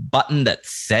the button that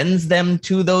sends them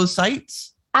to those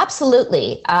sites?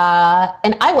 Absolutely.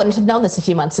 And I wouldn't have known this a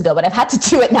few months ago, but I've had to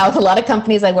do it now with a lot of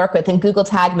companies I work with. In Google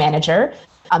Tag Manager,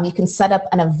 you can set up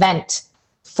an event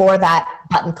for that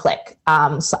button click.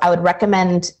 So I would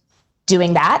recommend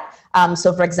doing that.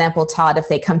 So for example, Todd, if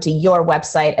they come to your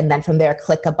website and then from there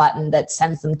click a button that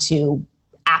sends them to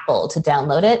Apple to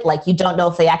download it, like you don't know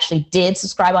if they actually did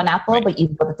subscribe on Apple, right, but you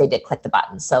know that they did click the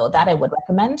button. So that I would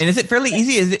recommend. And is it fairly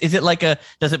easy? Is it like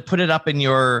does it put it up in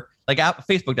your, like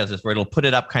Facebook does this, where it'll put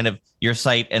it up kind of your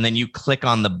site and then you click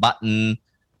on the button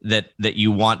that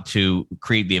you want to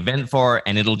create the event for,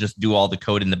 and it'll just do all the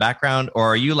code in the background? Or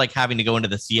are you like having to go into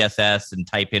the CSS and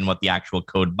type in what the actual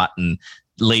code button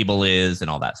label is and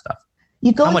all that stuff?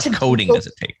 How much coding does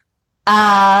it take?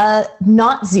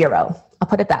 Not zero. I'll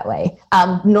put it that way.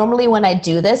 Normally when I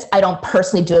do this, I don't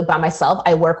personally do it by myself.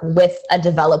 I work with a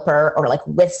developer or like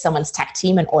with someone's tech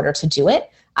team in order to do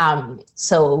it.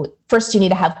 So first you need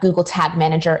to have Google Tag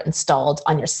Manager installed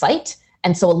on your site.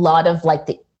 And so a lot of like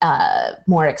the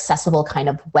more accessible kind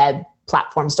of web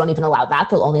platforms don't even allow that.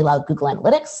 They'll only allow Google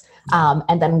Analytics.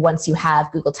 And then once you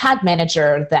have Google Tag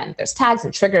Manager, then there's tags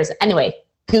and triggers. Anyway,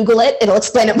 Google it. It'll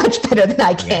explain it much better than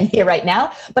I can here right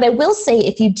now. But I will say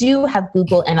if you do have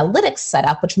Google Analytics set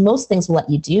up, which most things will let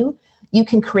you do, you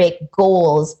can create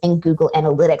goals in Google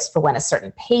Analytics for when a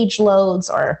certain page loads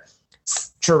or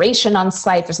duration on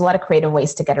site. There's a lot of creative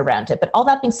ways to get around it. But all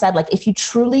that being said, like if you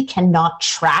truly cannot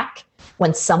track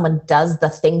when someone does the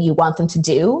thing you want them to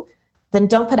do, then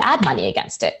don't put ad money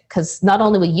against it. Because not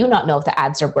only will you not know if the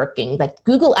ads are working, like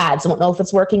Google ads won't know if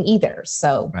it's working either.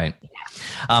 So, right.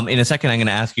 In a second, I'm going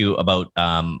to ask you about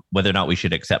whether or not we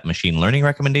should accept machine learning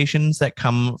recommendations that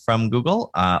come from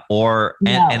Google,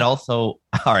 and also,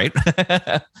 all right.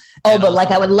 But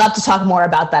I would love to talk more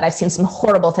about that. I've seen some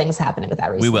horrible things happening with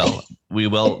that recently. We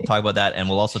will talk about that, and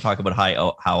we'll also talk about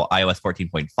how iOS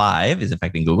 14.5 is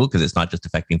affecting Google, because it's not just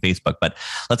affecting Facebook. But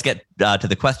let's get to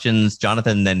the questions.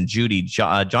 Jonathan, then Judy.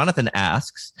 Jonathan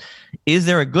asks, is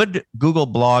there a good Google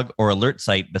blog or alert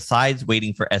site besides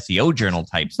waiting for SEO journal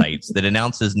type sites that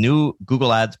announces new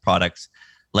Google Ads products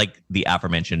like the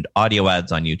aforementioned audio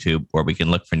ads on YouTube, where we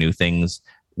can look for new things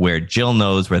where Jill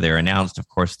knows where they're announced? Of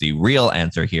course, the real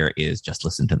answer here is just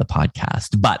listen to the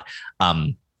podcast. But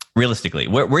realistically,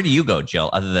 where do you go, Jill,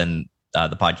 other than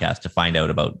the podcast, to find out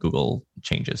about Google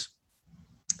changes?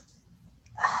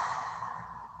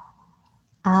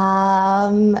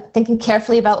 Thinking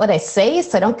carefully about what I say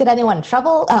so I don't get anyone in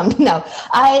trouble.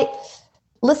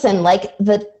 Listen, like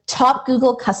the top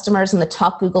Google customers and the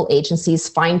top Google agencies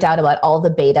find out about all the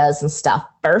betas and stuff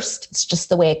first. It's just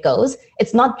the way it goes.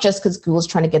 It's not just because Google's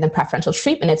trying to give them preferential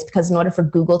treatment. It's because in order for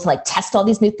Google to like test all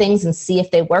these new things and see if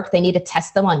they work, they need to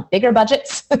test them on bigger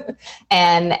budgets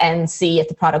and see if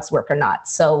the products work or not.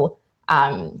 So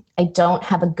I don't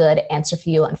have a good answer for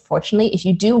you, unfortunately. If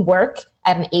you do work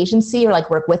at an agency or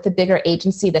like work with a bigger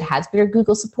agency that has bigger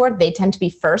Google support, they tend to be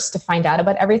first to find out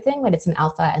about everything when it's in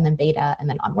alpha and then beta and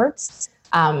then onwards.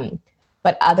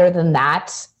 But other than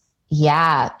that,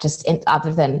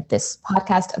 other than this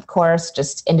podcast, of course,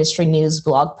 just industry news,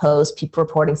 blog posts, people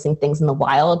reporting, seeing things in the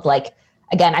wild. Like,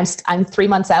 again, I'm 4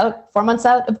 months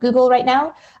out of Google right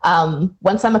now.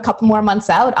 Once I'm a couple more months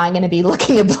out, I'm going to be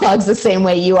looking at blogs the same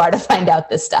way you are to find out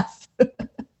this stuff.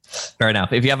 Fair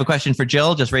enough. If you have a question for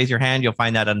Jill, just raise your hand. You'll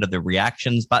find that under the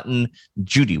reactions button.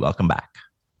 Judy, welcome back.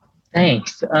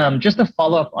 Thanks. Just to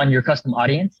follow up on your custom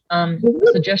audience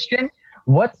suggestion,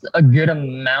 What's a good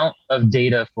amount of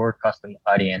data for custom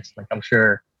audience? Like, I'm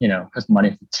sure, custom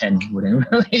audience of 10 wouldn't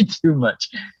really do much.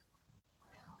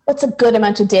 What's a good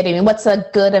amount of data? I mean, what's a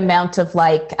good amount of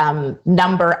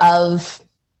number of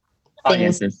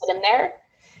things to put in there?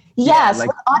 Yes, with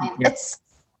audience,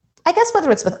 I guess whether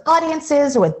it's with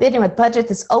audiences or with bidding with budgets,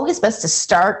 it's always best to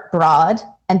start broad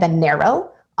and then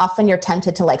narrow. Often you're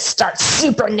tempted to start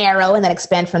super narrow and then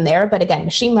expand from there. But again,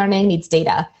 machine learning needs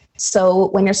data. So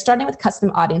when you're starting with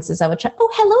custom audiences, I would try, oh,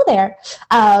 hello there.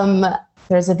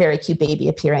 There's a very cute baby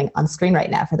appearing on screen right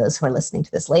now for those who are listening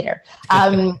to this later.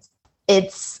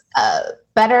 It's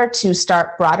better to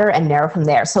start broader and narrow from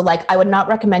there. So I would not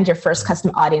recommend your first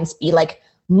custom audience be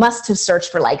must have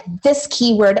searched for this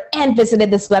keyword and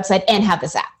visited this website and have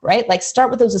this app, right? Start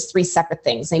with those as 3 separate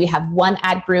things. Maybe have one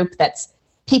ad group that's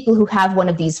people who have one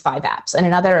of these 5 apps, and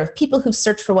another of people who've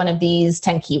searched for one of these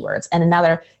 10 keywords, and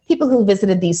another people who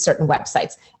visited these certain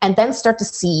websites, and then start to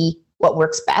see what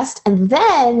works best, and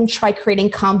then try creating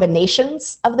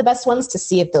combinations of the best ones to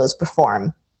see if those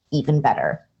perform even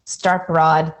better. Start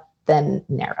broad, then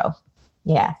narrow.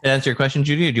 Yeah. Did that answer your question,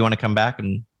 Judy? Or do you want to come back?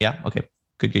 And yeah, okay.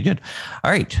 Good. All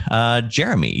right.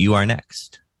 Jeremy, you are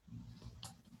next.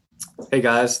 Hey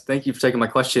guys, thank you for taking my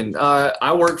question.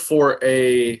 I work for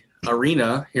a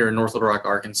arena here in North Little Rock,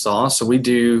 Arkansas. So we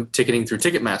do ticketing through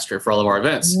Ticketmaster for all of our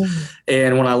events.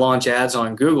 And when I launch ads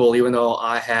on Google, even though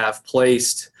I have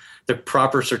placed the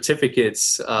proper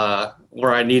certificates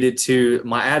where I needed to,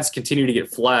 my ads continue to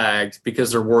get flagged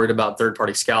because they're worried about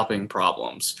third-party scalping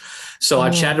problems. So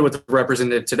I chatted with the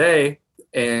representative today,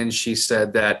 and she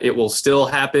said that it will still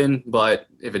happen, but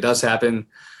if it does happen,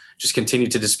 just continue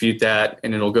to dispute that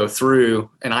and it'll go through.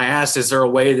 And I asked, is there a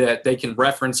way that they can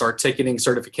reference our ticketing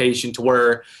certification to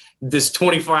where this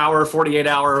 24-hour,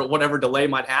 48-hour, whatever delay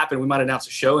might happen, we might announce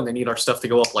a show and they need our stuff to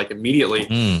go up immediately.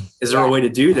 Is there a way to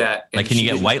do that? And can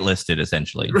you get whitelisted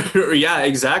essentially? Yeah,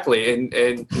 exactly.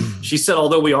 And she said,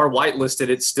 although we are whitelisted,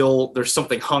 it's still, there's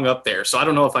something hung up there. So I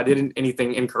don't know if I did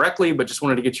anything incorrectly, but just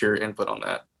wanted to get your input on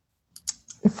that.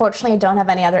 Unfortunately, I don't have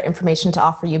any other information to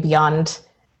offer you beyond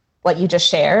what you just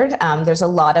shared. There's a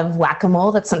lot of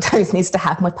whack-a-mole that sometimes needs to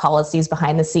happen with policies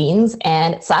behind the scenes,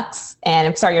 and it sucks. And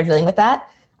I'm sorry you're dealing with that.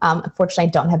 Unfortunately, I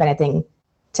don't have anything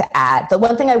to add. The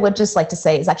one thing I would just like to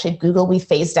say is actually Google, we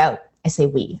phased out, I say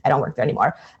we, I don't work there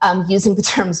anymore, using the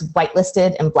terms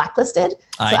whitelisted and blacklisted.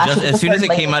 As soon as it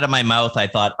came out of my mouth, I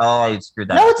thought, oh, I screwed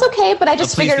that up. No, it's okay, but I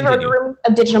just figured we're in a room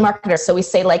of digital marketers. So we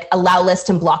say allow list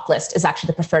and block list is actually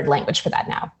the preferred language for that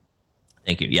now.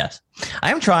 Thank you. Yes,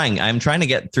 I'm trying to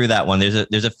get through that one.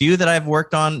 There's a few that I've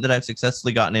worked on that I've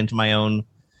successfully gotten into my own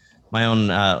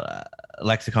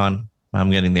lexicon. I'm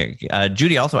getting there.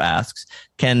 Judy also asks,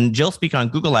 can Jill speak on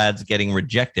Google ads getting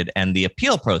rejected and the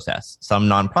appeal process? Some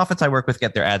nonprofits I work with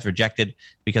get their ads rejected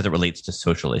because it relates to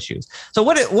social issues. So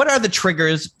what are the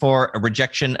triggers for a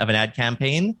rejection of an ad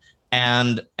campaign?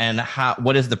 And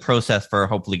what is the process for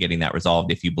hopefully getting that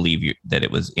resolved if you believe that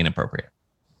it was inappropriate?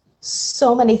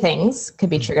 So many things could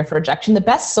be triggered for rejection. The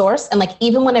best source, and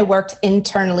even when I worked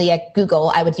internally at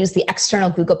Google, I would use the external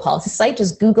Google policy site,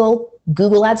 just Google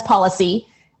Ads policy,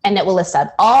 and it will list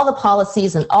out all the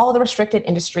policies and all the restricted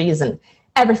industries and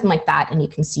everything like that, and you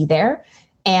can see there.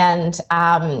 And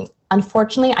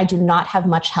unfortunately, I do not have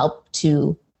much help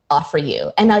to offer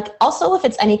you. And also, if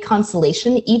it's any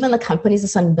consolation, even the companies that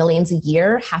spend millions a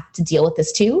year have to deal with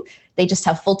this too. They just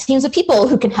have full teams of people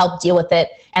who can help deal with it.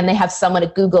 And they have someone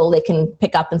at Google they can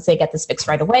pick up and say, get this fixed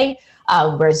right away.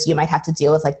 Whereas you might have to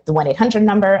deal with the 1-800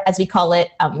 number, as we call it,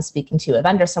 speaking to a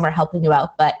vendor somewhere helping you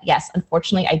out. But yes,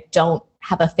 unfortunately, I don't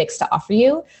have a fix to offer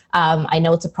you. I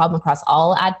know it's a problem across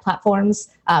all ad platforms.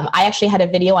 I actually had a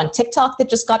video on TikTok that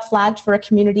just got flagged for a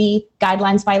community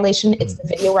guidelines violation. It's the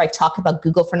video where I talk about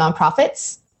Google for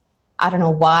nonprofits. I don't know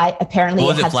why. Apparently,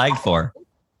 what was it flagged for?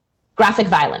 Graphic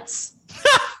violence.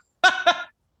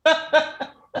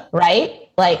 Right?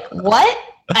 What?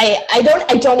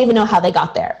 I don't even know how they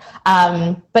got there.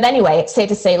 But anyway, it's safe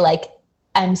to say,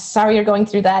 I'm sorry you're going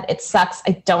through that. It sucks.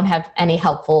 I don't have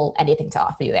anything to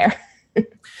offer you there.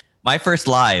 My first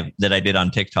live that I did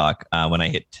on TikTok when I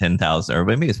hit 10,000, or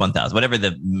maybe it's 1,000, whatever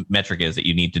the metric is that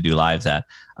you need to do lives at,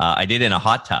 I did in a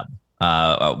hot tub.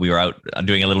 We were out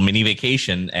doing a little mini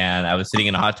vacation, and I was sitting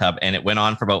in a hot tub, and it went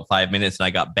on for about 5 minutes, and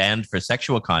I got banned for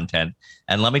sexual content.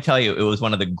 And let me tell you, it was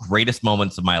one of the greatest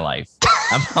moments of my life.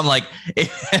 I'm like,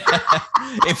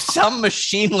 if some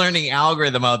machine learning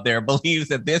algorithm out there believes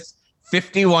that this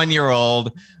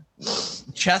 51-year-old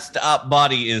chest up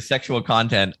body is sexual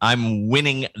content, I'm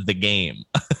winning the game.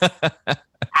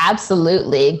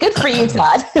 Absolutely. Good for you,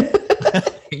 Todd.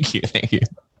 Thank you.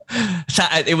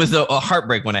 It was a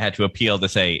heartbreak when I had to appeal to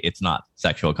say it's not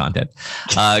sexual content.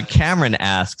 Cameron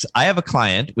asks, I have a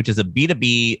client, which is a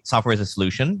B2B software as a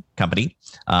solution company,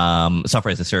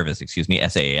 software as a service,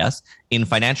 SaaS, in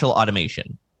financial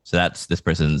automation. So that's this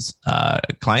person's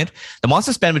client that wants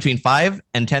to spend between $5,000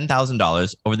 and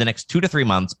 $10,000 over the next 2 to 3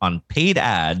 months on paid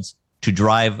ads to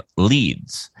drive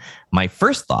leads. My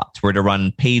first thoughts were to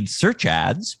run paid search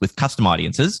ads with custom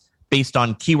audiences based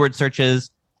on keyword searches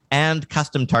and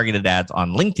custom targeted ads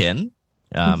on LinkedIn.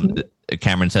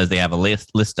 Cameron says they have a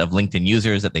list of LinkedIn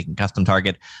users that they can custom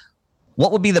target.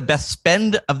 What would be the best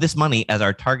spend of this money, as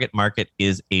our target market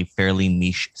is a fairly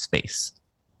niche space?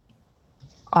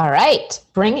 All right,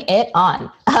 bring it on.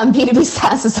 B2B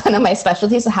SaaS is one of my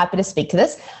specialties, so happy to speak to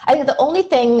this. I think the only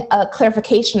thing,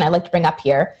 clarification I'd like to bring up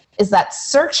here is that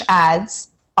search ads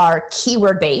are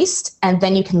keyword based, and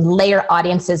then you can layer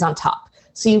audiences on top.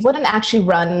 So you wouldn't actually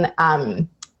run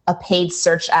a paid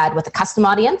search ad with a custom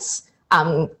audience.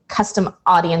 Custom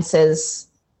audiences,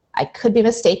 I could be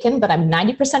mistaken, but I'm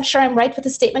 90% sure I'm right with the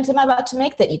statement I'm about to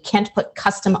make, that you can't put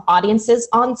custom audiences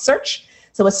on search.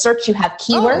 So with search, you have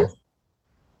keywords. Oh.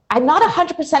 I'm not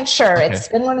 100% sure. Okay. It's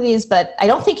been one of these, but I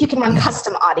don't think you can run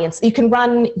custom audience. You can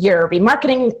run your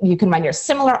remarketing. You can run your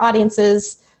similar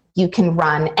audiences. You can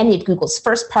run any of Google's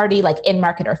first party, like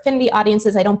in-market or affinity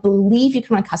audiences. I don't believe you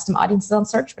can run custom audiences on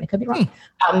search, but I could be wrong.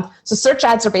 So search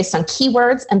ads are based on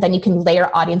keywords, and then you can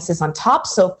layer audiences on top.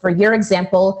 So for your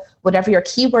example, whatever your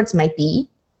keywords might be,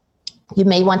 you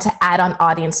may want to add on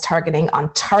audience targeting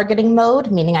on targeting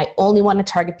mode, meaning I only want to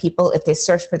target people if they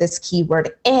search for this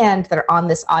keyword and they're on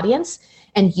this audience,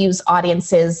 and use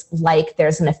audiences like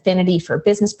there's an affinity for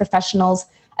business professionals,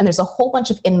 and there's a whole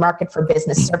bunch of in-market for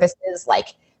business services like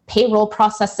payroll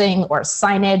processing or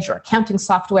signage or accounting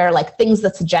software, like things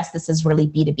that suggest this is really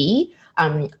B2B.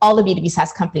 All the B2B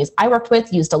SaaS companies I worked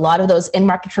with used a lot of those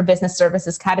in-market for business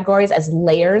services categories as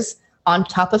layers on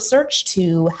top of search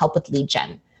to help with lead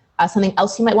gen. Something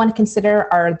else you might want to consider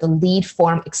are the lead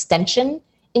form extension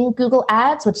in Google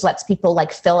Ads, which lets people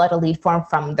like fill out a lead form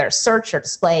from their search or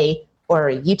display or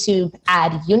YouTube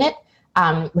ad unit,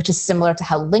 which is similar to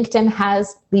how LinkedIn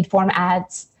has lead form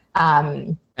ads.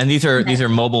 And these are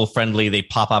mobile friendly. They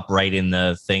pop up right in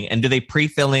the thing. And do they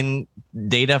pre-fill in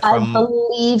data from? I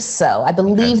believe so. I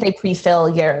believe they pre-fill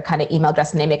your kind of email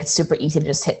address, and they make it super easy to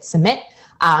just hit submit.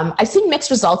 I've seen mixed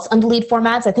results on the lead form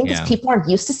ads. I think because people aren't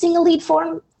used to seeing a lead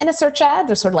form in a search ad.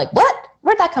 They're sort of like, what?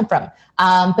 Where'd that come from?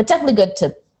 But definitely good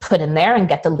to put in there and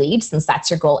get the lead, since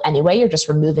that's your goal anyway. You're just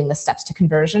removing the steps to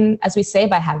conversion, as we say,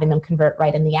 by having them convert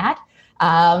right in the ad.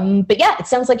 But yeah, it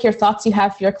sounds like your thoughts you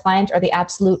have for your client are the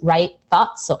absolute right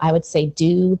thoughts. So I would say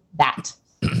do that.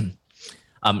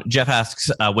 Jeff asks,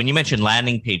 when you mentioned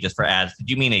landing pages for ads, did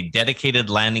you mean a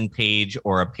dedicated landing page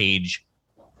or a page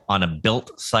on a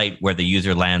built site where the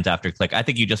user lands after click? I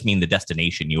think you just mean the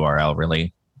destination URL,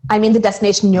 really. I mean the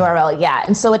destination URL, yeah.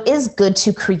 And so it is good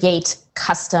to create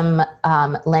custom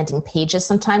landing pages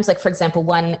sometimes. Like, for example,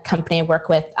 one company I work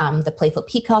with, the Playful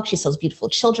Peacock, she sells beautiful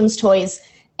children's toys,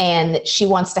 and she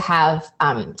wants to have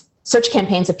search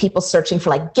campaigns of people searching for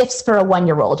like gifts for a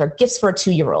 1-year-old or gifts for a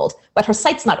 2-year-old. But her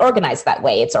site's not organized that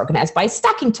way. It's organized by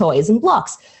stacking toys and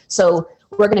blocks. So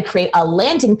we're going to create a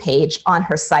landing page on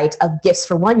her site of gifts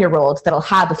for 1-year-old that'll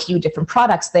have a few different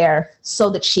products there so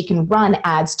that she can run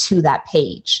ads to that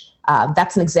page.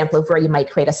 That's an example of where you might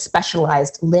create a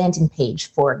specialized landing page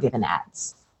for given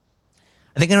ads.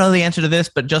 I think I know the answer to this,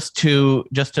 but just to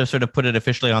sort of put it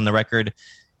officially on the record,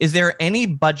 is there any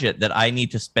budget that I need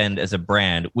to spend as a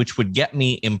brand which would get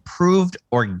me improved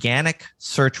organic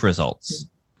search results?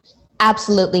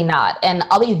 Absolutely not. And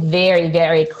I'll be very,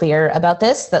 very clear about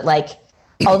this, that like,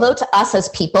 although to us as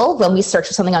people, when we search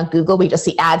for something on Google, we just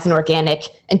see ads and organic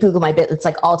and Google My Business, it's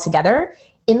like all together.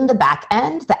 In the back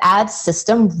end, the ad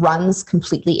system runs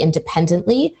completely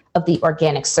independently of the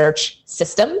organic search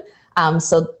system.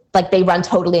 So like they run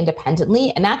totally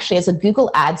independently. And actually, as a Google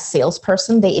Ads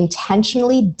salesperson, they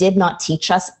intentionally did not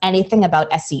teach us anything about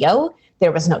SEO.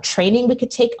 There was no training we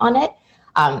could take on it.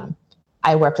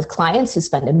 I work with clients who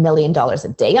spend $1 million a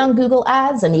day on Google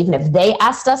Ads. And even if they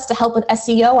asked us to help with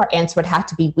SEO, our answer would have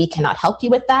to be, we cannot help you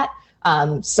with that.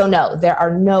 So no, there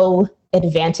are no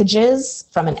advantages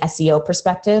from an SEO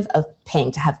perspective of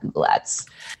paying to have Google Ads.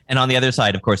 And on the other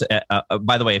side, of course,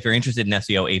 by the way, if you're interested in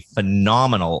SEO, a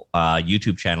phenomenal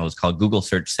YouTube channel is called Google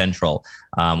Search Central,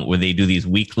 where they do these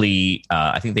weekly,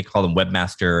 I think they call them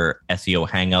Webmaster SEO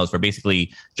Hangouts, where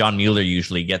basically John Mueller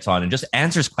usually gets on and just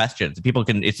answers questions. People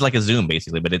can, it's like a Zoom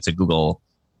basically, but it's a Google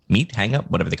Meet, Hangout,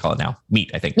 whatever they call it now.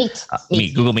 Meet, I think.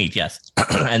 Meet. Google Meet, yes.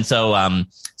 And so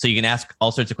you can ask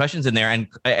all sorts of questions in there. And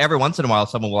every once in a while,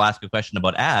 someone will ask a question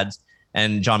about ads.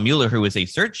 And John Mueller, who is a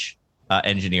search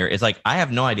engineer, is like, I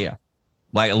have no idea.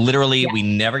 Like literally, we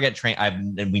never get trained.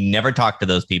 We never talk to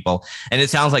those people. And it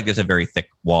sounds like there's a very thick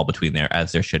wall between there,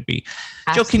 as there should be.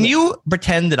 Absolutely. Jill, can you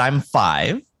pretend that I'm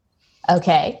 5?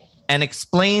 Okay. And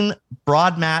explain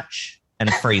broad match and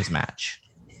phrase match?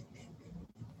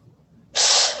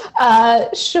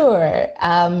 Sure.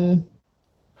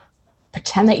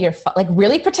 Pretend that you're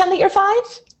really pretend that you're 5?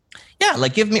 Yeah,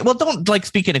 like give me. Well, don't like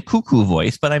speak in a cuckoo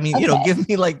voice, but I mean, give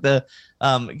me like the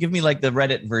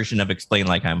Reddit version of explain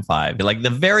like I'm 5, like the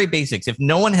very basics. If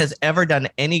no one has ever done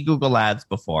any Google ads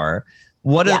before,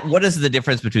 what is the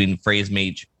difference between phrase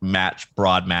match,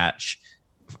 broad match?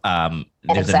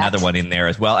 There's another one in there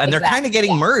as well, and they're kind of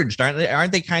getting merged, aren't they?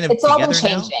 Aren't they kind of? It's all been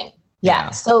changing. Now? Yeah.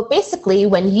 So basically,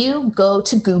 when you go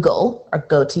to Google or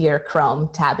go to your Chrome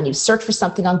tab and you search for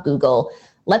something on Google.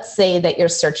 Let's say that you're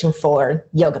searching for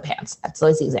yoga pants. That's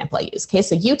always the example I use. Okay,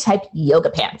 so you type yoga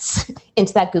pants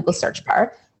into that Google search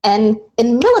bar, and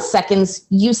in milliseconds,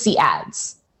 you see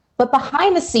ads. But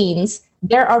behind the scenes,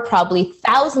 there are probably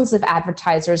thousands of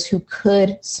advertisers who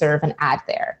could serve an ad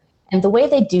there. And the way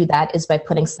they do that is by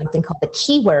putting something called the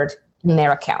keyword in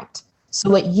their account. So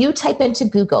what you type into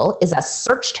Google is a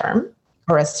search term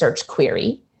or a search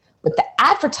query. What the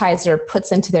advertiser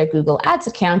puts into their Google Ads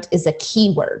account is a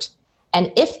keyword. And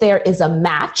if there is a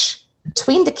match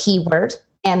between the keyword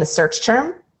and the search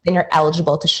term, then you're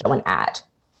eligible to show an ad.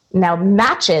 Now,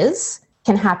 matches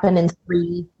can happen in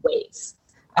 3 ways.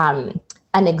 An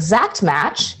exact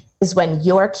match is when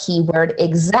your keyword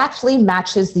exactly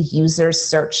matches the user's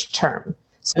search term.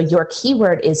 So your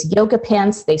keyword is yoga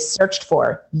pants. They searched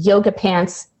for yoga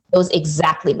pants. Those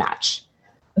exactly match.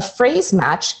 A phrase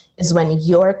match is when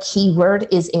your keyword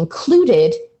is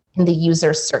included in the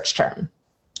user's search term.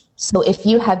 So if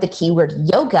you have the keyword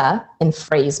yoga in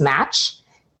phrase match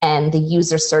and the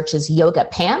user searches yoga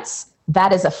pants,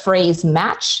 that is a phrase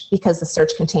match because the search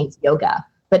contains yoga.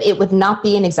 But it would not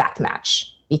be an exact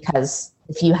match because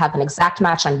if you have an exact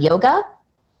match on yoga,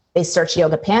 they search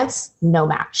yoga pants, no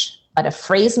match. But a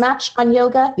phrase match on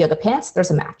yoga pants,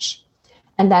 there's a match.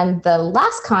 And then the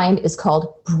last kind is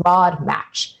called broad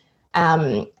match.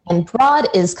 And broad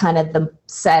is kind of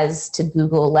says to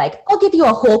Google, like, I'll give you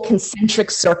a whole concentric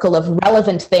circle of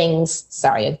relevant things.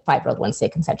 Sorry, a 5-year-old wouldn't say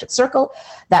concentric circle,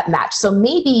 that match. So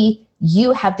maybe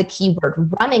you have the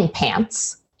keyword running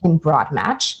pants in broad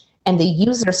match, and the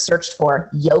user searched for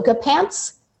yoga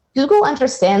pants. Google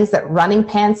understands that running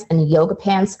pants and yoga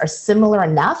pants are similar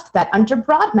enough that under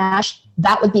broad match,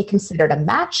 that would be considered a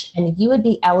match, and you would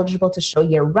be eligible to show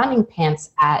your running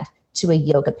pants ad to a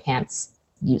yoga pants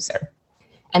user.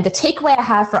 And the takeaway I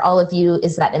have for all of you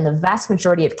is that in the vast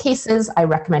majority of cases, I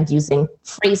recommend using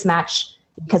phrase match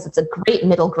because it's a great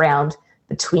middle ground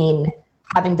between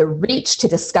having the reach to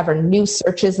discover new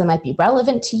searches that might be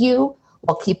relevant to you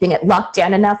while keeping it locked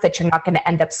down enough that you're not going to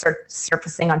end up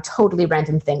surfacing on totally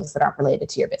random things that aren't related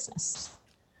to your business.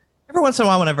 Every once in a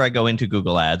while, whenever I go into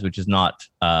Google Ads, which is not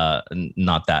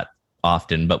that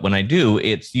often, but when I do,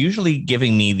 it's usually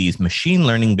giving me these machine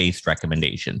learning based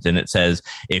recommendations. And it says,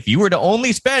 if you were to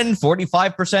only spend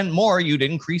 45% more, you'd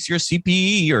increase your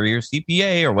CPE or your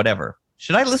CPA or whatever.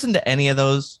 Should I listen to any of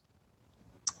those?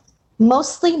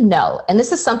 Mostly no. And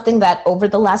this is something that over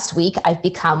the last week, I've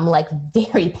become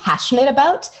very passionate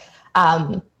about.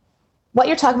 What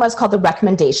you're talking about is called the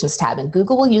recommendations tab, and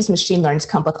Google will use machine learning to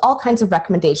come up with all kinds of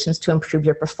recommendations to improve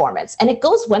your performance. And it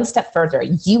goes one step further.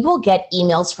 You will get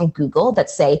emails from Google that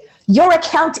say, your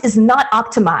account is not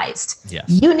optimized. Yes.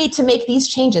 You need to make these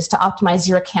changes to optimize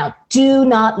your account. Do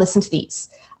not listen to these.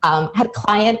 I had a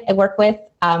client I work with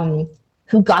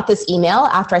who got this email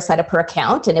after I set up her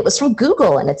account, and it was from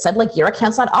Google, and it said, your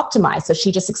account's not optimized. So she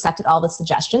just accepted all the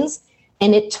suggestions,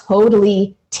 and it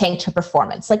totally tanked her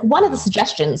performance. One of the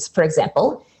suggestions, for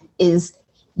example, is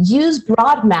use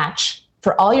broad match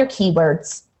for all your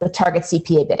keywords with target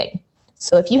CPA bidding.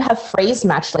 So if you have phrase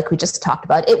match, like we just talked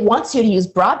about, it wants you to use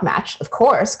broad match, of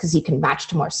course, because you can match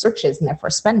to more searches and therefore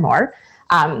spend more.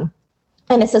 And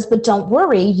it says, but don't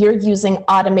worry, you're using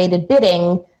automated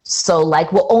bidding, so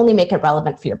we'll only make it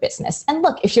relevant for your business. And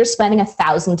look, if you're spending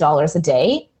 $1,000 a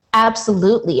day,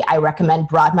 absolutely, I recommend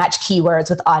broad match keywords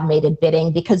with automated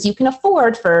bidding because you can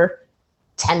afford for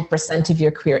 10% of your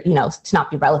career, to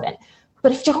not be relevant.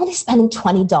 But if you're only spending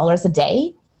 $20 a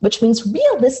day, which means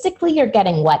realistically you're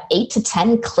getting 8 to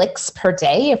 10 clicks per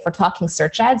day, if we're talking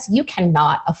search ads, you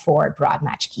cannot afford broad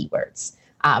match keywords.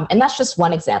 And that's just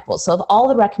one example. So of all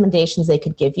the recommendations they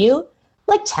could give you,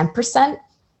 10%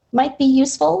 might be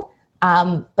useful.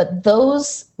 But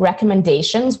those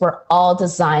recommendations were all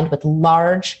designed with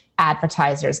large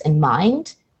advertisers in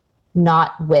mind,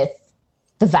 not with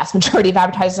the vast majority of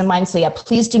advertisers in mind. So yeah,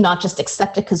 please do not just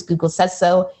accept it because Google says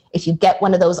so. If you get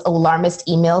one of those alarmist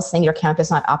emails saying your account is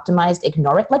not optimized,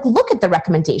 ignore it. Like, look at the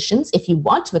recommendations. If you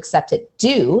want to accept it,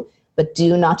 but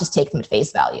do not just take them at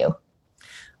face value.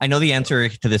 I know the answer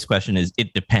to this question is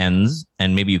it depends,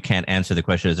 and maybe you can't answer the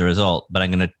question as a result, but I'm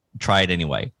going to try it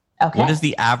anyway. Okay. What is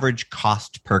the average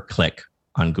cost per click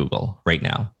on Google right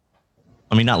now?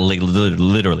 I mean, not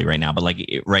literally right now, but like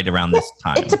right around this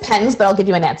time. It depends, but I'll give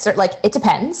you an answer. Like, it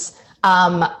depends.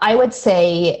 I would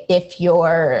say if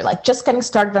you're like just getting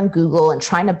started on Google and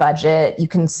trying to budget, you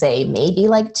can say maybe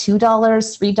like $2,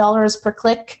 $3 per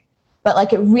click. But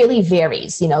like, it really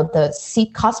varies. You know, the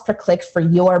seat cost per click for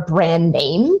your brand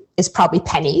name is probably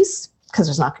pennies because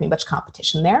there's not going to be much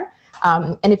competition there.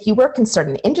 And if you work in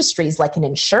certain industries, like in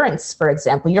insurance, for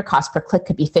example, your cost per click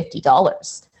could be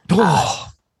 $50.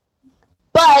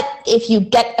 But if you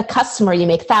get a customer, you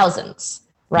make thousands,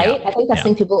 right? Yeah. I think that's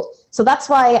thing people. So that's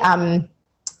why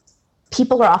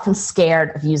people are often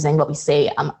scared of using what we say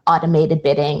automated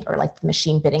bidding or like the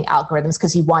machine bidding algorithms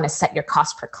because you want to set your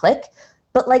cost per click.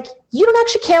 But like, you don't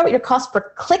actually care what your cost per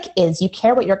click is. You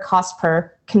care what your cost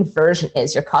per conversion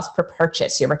is, your cost per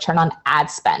purchase, your return on ad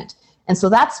spend. And so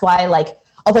that's why, like,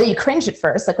 although you cringe at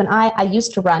first, like when I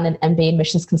used to run an MBA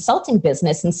admissions consulting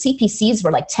business and CPCs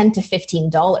were like $10 to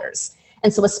 $15.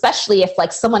 And so especially if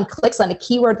like someone clicks on a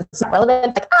keyword that's not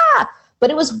relevant, like, but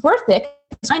it was worth it.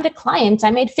 I signed a client,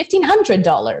 I made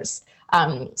 $1,500.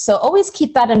 So always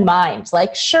keep that in mind.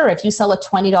 Like, sure, if you sell a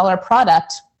 $20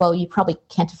 product, well, you probably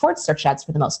can't afford search ads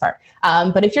for the most part.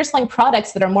 But if you're selling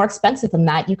products that are more expensive than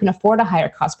that, you can afford a higher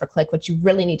cost per click. What you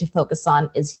really need to focus on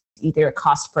is either your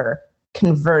cost per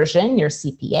conversion, your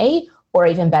CPA, or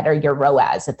even better, your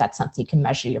ROAS, if that's something you can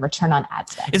measure, your return on ad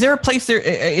spend. Is there a place there?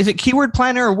 Is it Keyword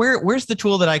Planner, or where's the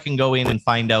tool that I can go in and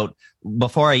find out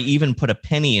before I even put a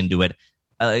penny into it?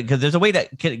 Because there's a way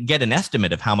to get an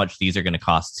estimate of how much these are going to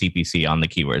cost CPC on the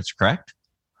keywords, correct?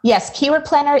 Yes, Keyword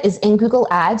Planner is in Google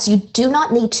Ads. You do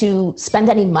not need to spend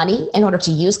any money in order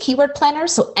to use Keyword Planner.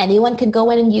 So anyone can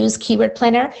go in and use Keyword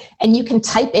Planner, and you can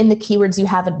type in the keywords you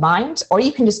have in mind, or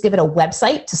you can just give it a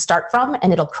website to start from,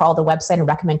 and it'll crawl the website and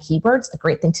recommend keywords. A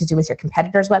great thing to do with your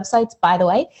competitors' websites, by the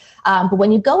way. But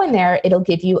when you go in there, it'll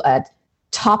give you a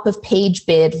top of page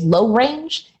bid low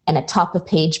range and a top of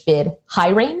page bid high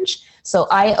range. So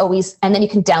and then you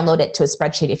can download it to a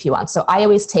spreadsheet if you want. So I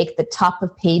always take the top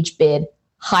of page bid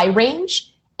high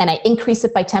range and I increase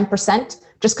it by 10%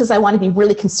 just because I want to be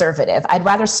really conservative. I'd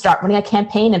rather start running a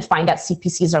campaign and find out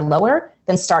CPCs are lower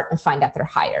than start and find out they're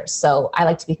higher. So I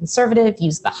like to be conservative,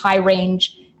 use the high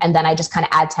range, and then I just kind of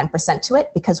add 10% to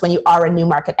it, because when you are a new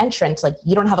market entrant, like,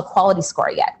 you don't have a quality score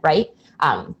yet, right?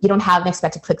 You don't have an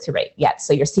expected click-through rate yet.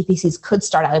 So your CPCs could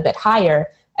start out a bit higher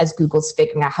as Google's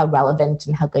figuring out how relevant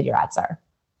and how good your ads are.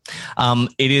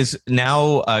 It is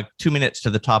now 2 minutes to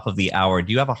the top of the hour.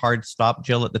 Do you have a hard stop,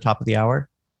 Jill, at the top of the hour?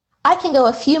 I can go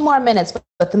a few more minutes,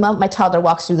 but the moment my toddler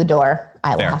walks through the door,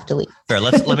 I will have to leave. Fair.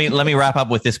 Let me wrap up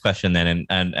with this question then,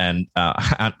 and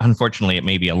unfortunately, it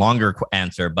may be a longer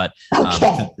answer, but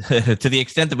to the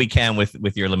extent that we can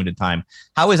with your limited time,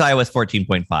 how is iOS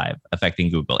 14.5 affecting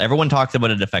Google? Everyone talks about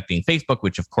it affecting Facebook,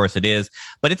 which of course it is,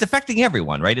 but it's affecting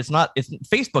everyone, right?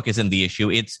 Facebook isn't the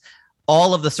issue. It's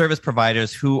all of the service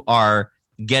providers who are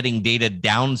getting data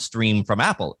downstream from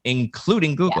Apple,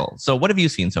 including Google. Yeah. So what have you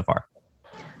seen so far?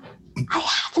 I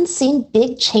haven't seen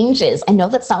big changes. I know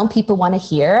that's not what people want to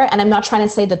hear. And I'm not trying to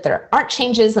say that there aren't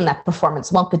changes and that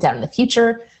performance won't go down in the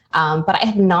future. But I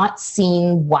have not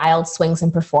seen wild swings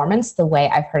in performance the way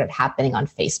I've heard it happening on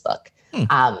Facebook.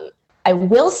 I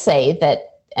will say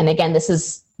that, and again, this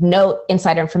is no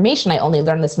insider information, I only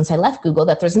learned this once I left Google,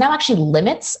 that there's now actually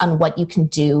limits on what you can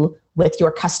do with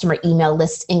your customer email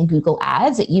list in Google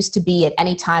Ads. It used to be at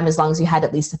any time, as long as you had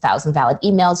at least 1,000 valid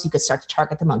emails, you could start to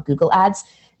target them on Google Ads.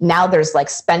 Now there's like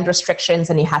spend restrictions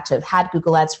and you have to have had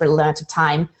Google Ads for a limited amount of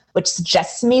time, which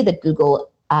suggests to me that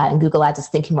Google and Google Ads is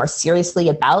thinking more seriously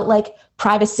about like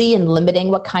privacy and limiting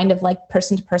what kind of like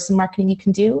person-to-person marketing you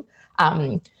can do.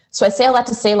 So I say all that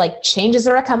to say, like, changes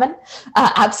are coming.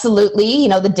 Absolutely. You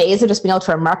know, the days of just being able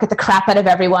to market the crap out of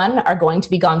everyone are going to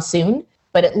be gone soon.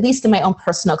 But at least in my own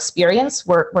personal experience,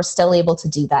 we're still able to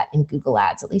do that in Google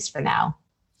Ads, at least for now.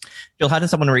 Jill, how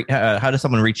does someone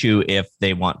reach you if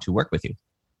they want to work with you?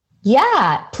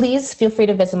 Yeah, please feel free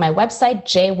to visit my website,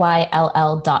 jyll.ca.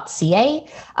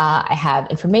 I have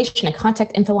information and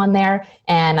contact info on there.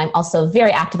 And I'm also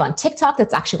very active on TikTok.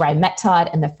 That's actually where I met Todd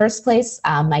in the first place.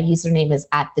 My username is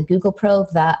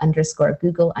 @theGooglePro,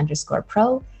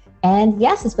 _Google_Pro. And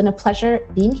yes, it's been a pleasure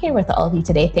being here with all of you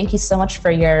today. Thank you so much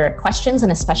for your questions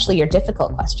and especially your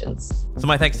difficult questions. So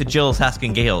my thanks to Jill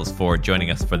Saskin-Gales for joining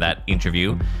us for that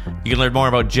interview. You can learn more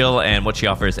about Jill and what she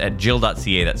offers at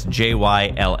jill.ca. That's JYLL.ca.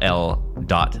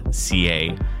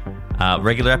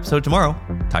 Regular episode tomorrow.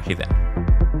 Talk to you then.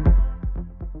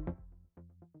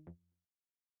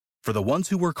 For the ones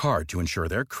who work hard to ensure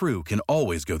their crew can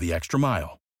always go the extra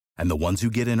mile, and the ones who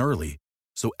get in early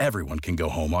so everyone can go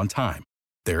home on time,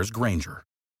 there's Grainger,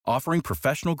 offering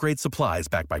professional-grade supplies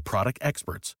backed by product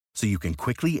experts so you can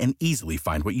quickly and easily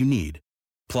find what you need.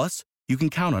 Plus, you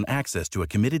can count on access to a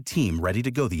committed team ready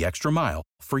to go the extra mile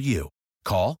for you.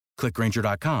 Call, click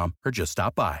Grainger.com, or just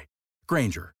stop by.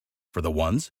 Grainger, for the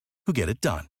ones who get it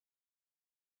done.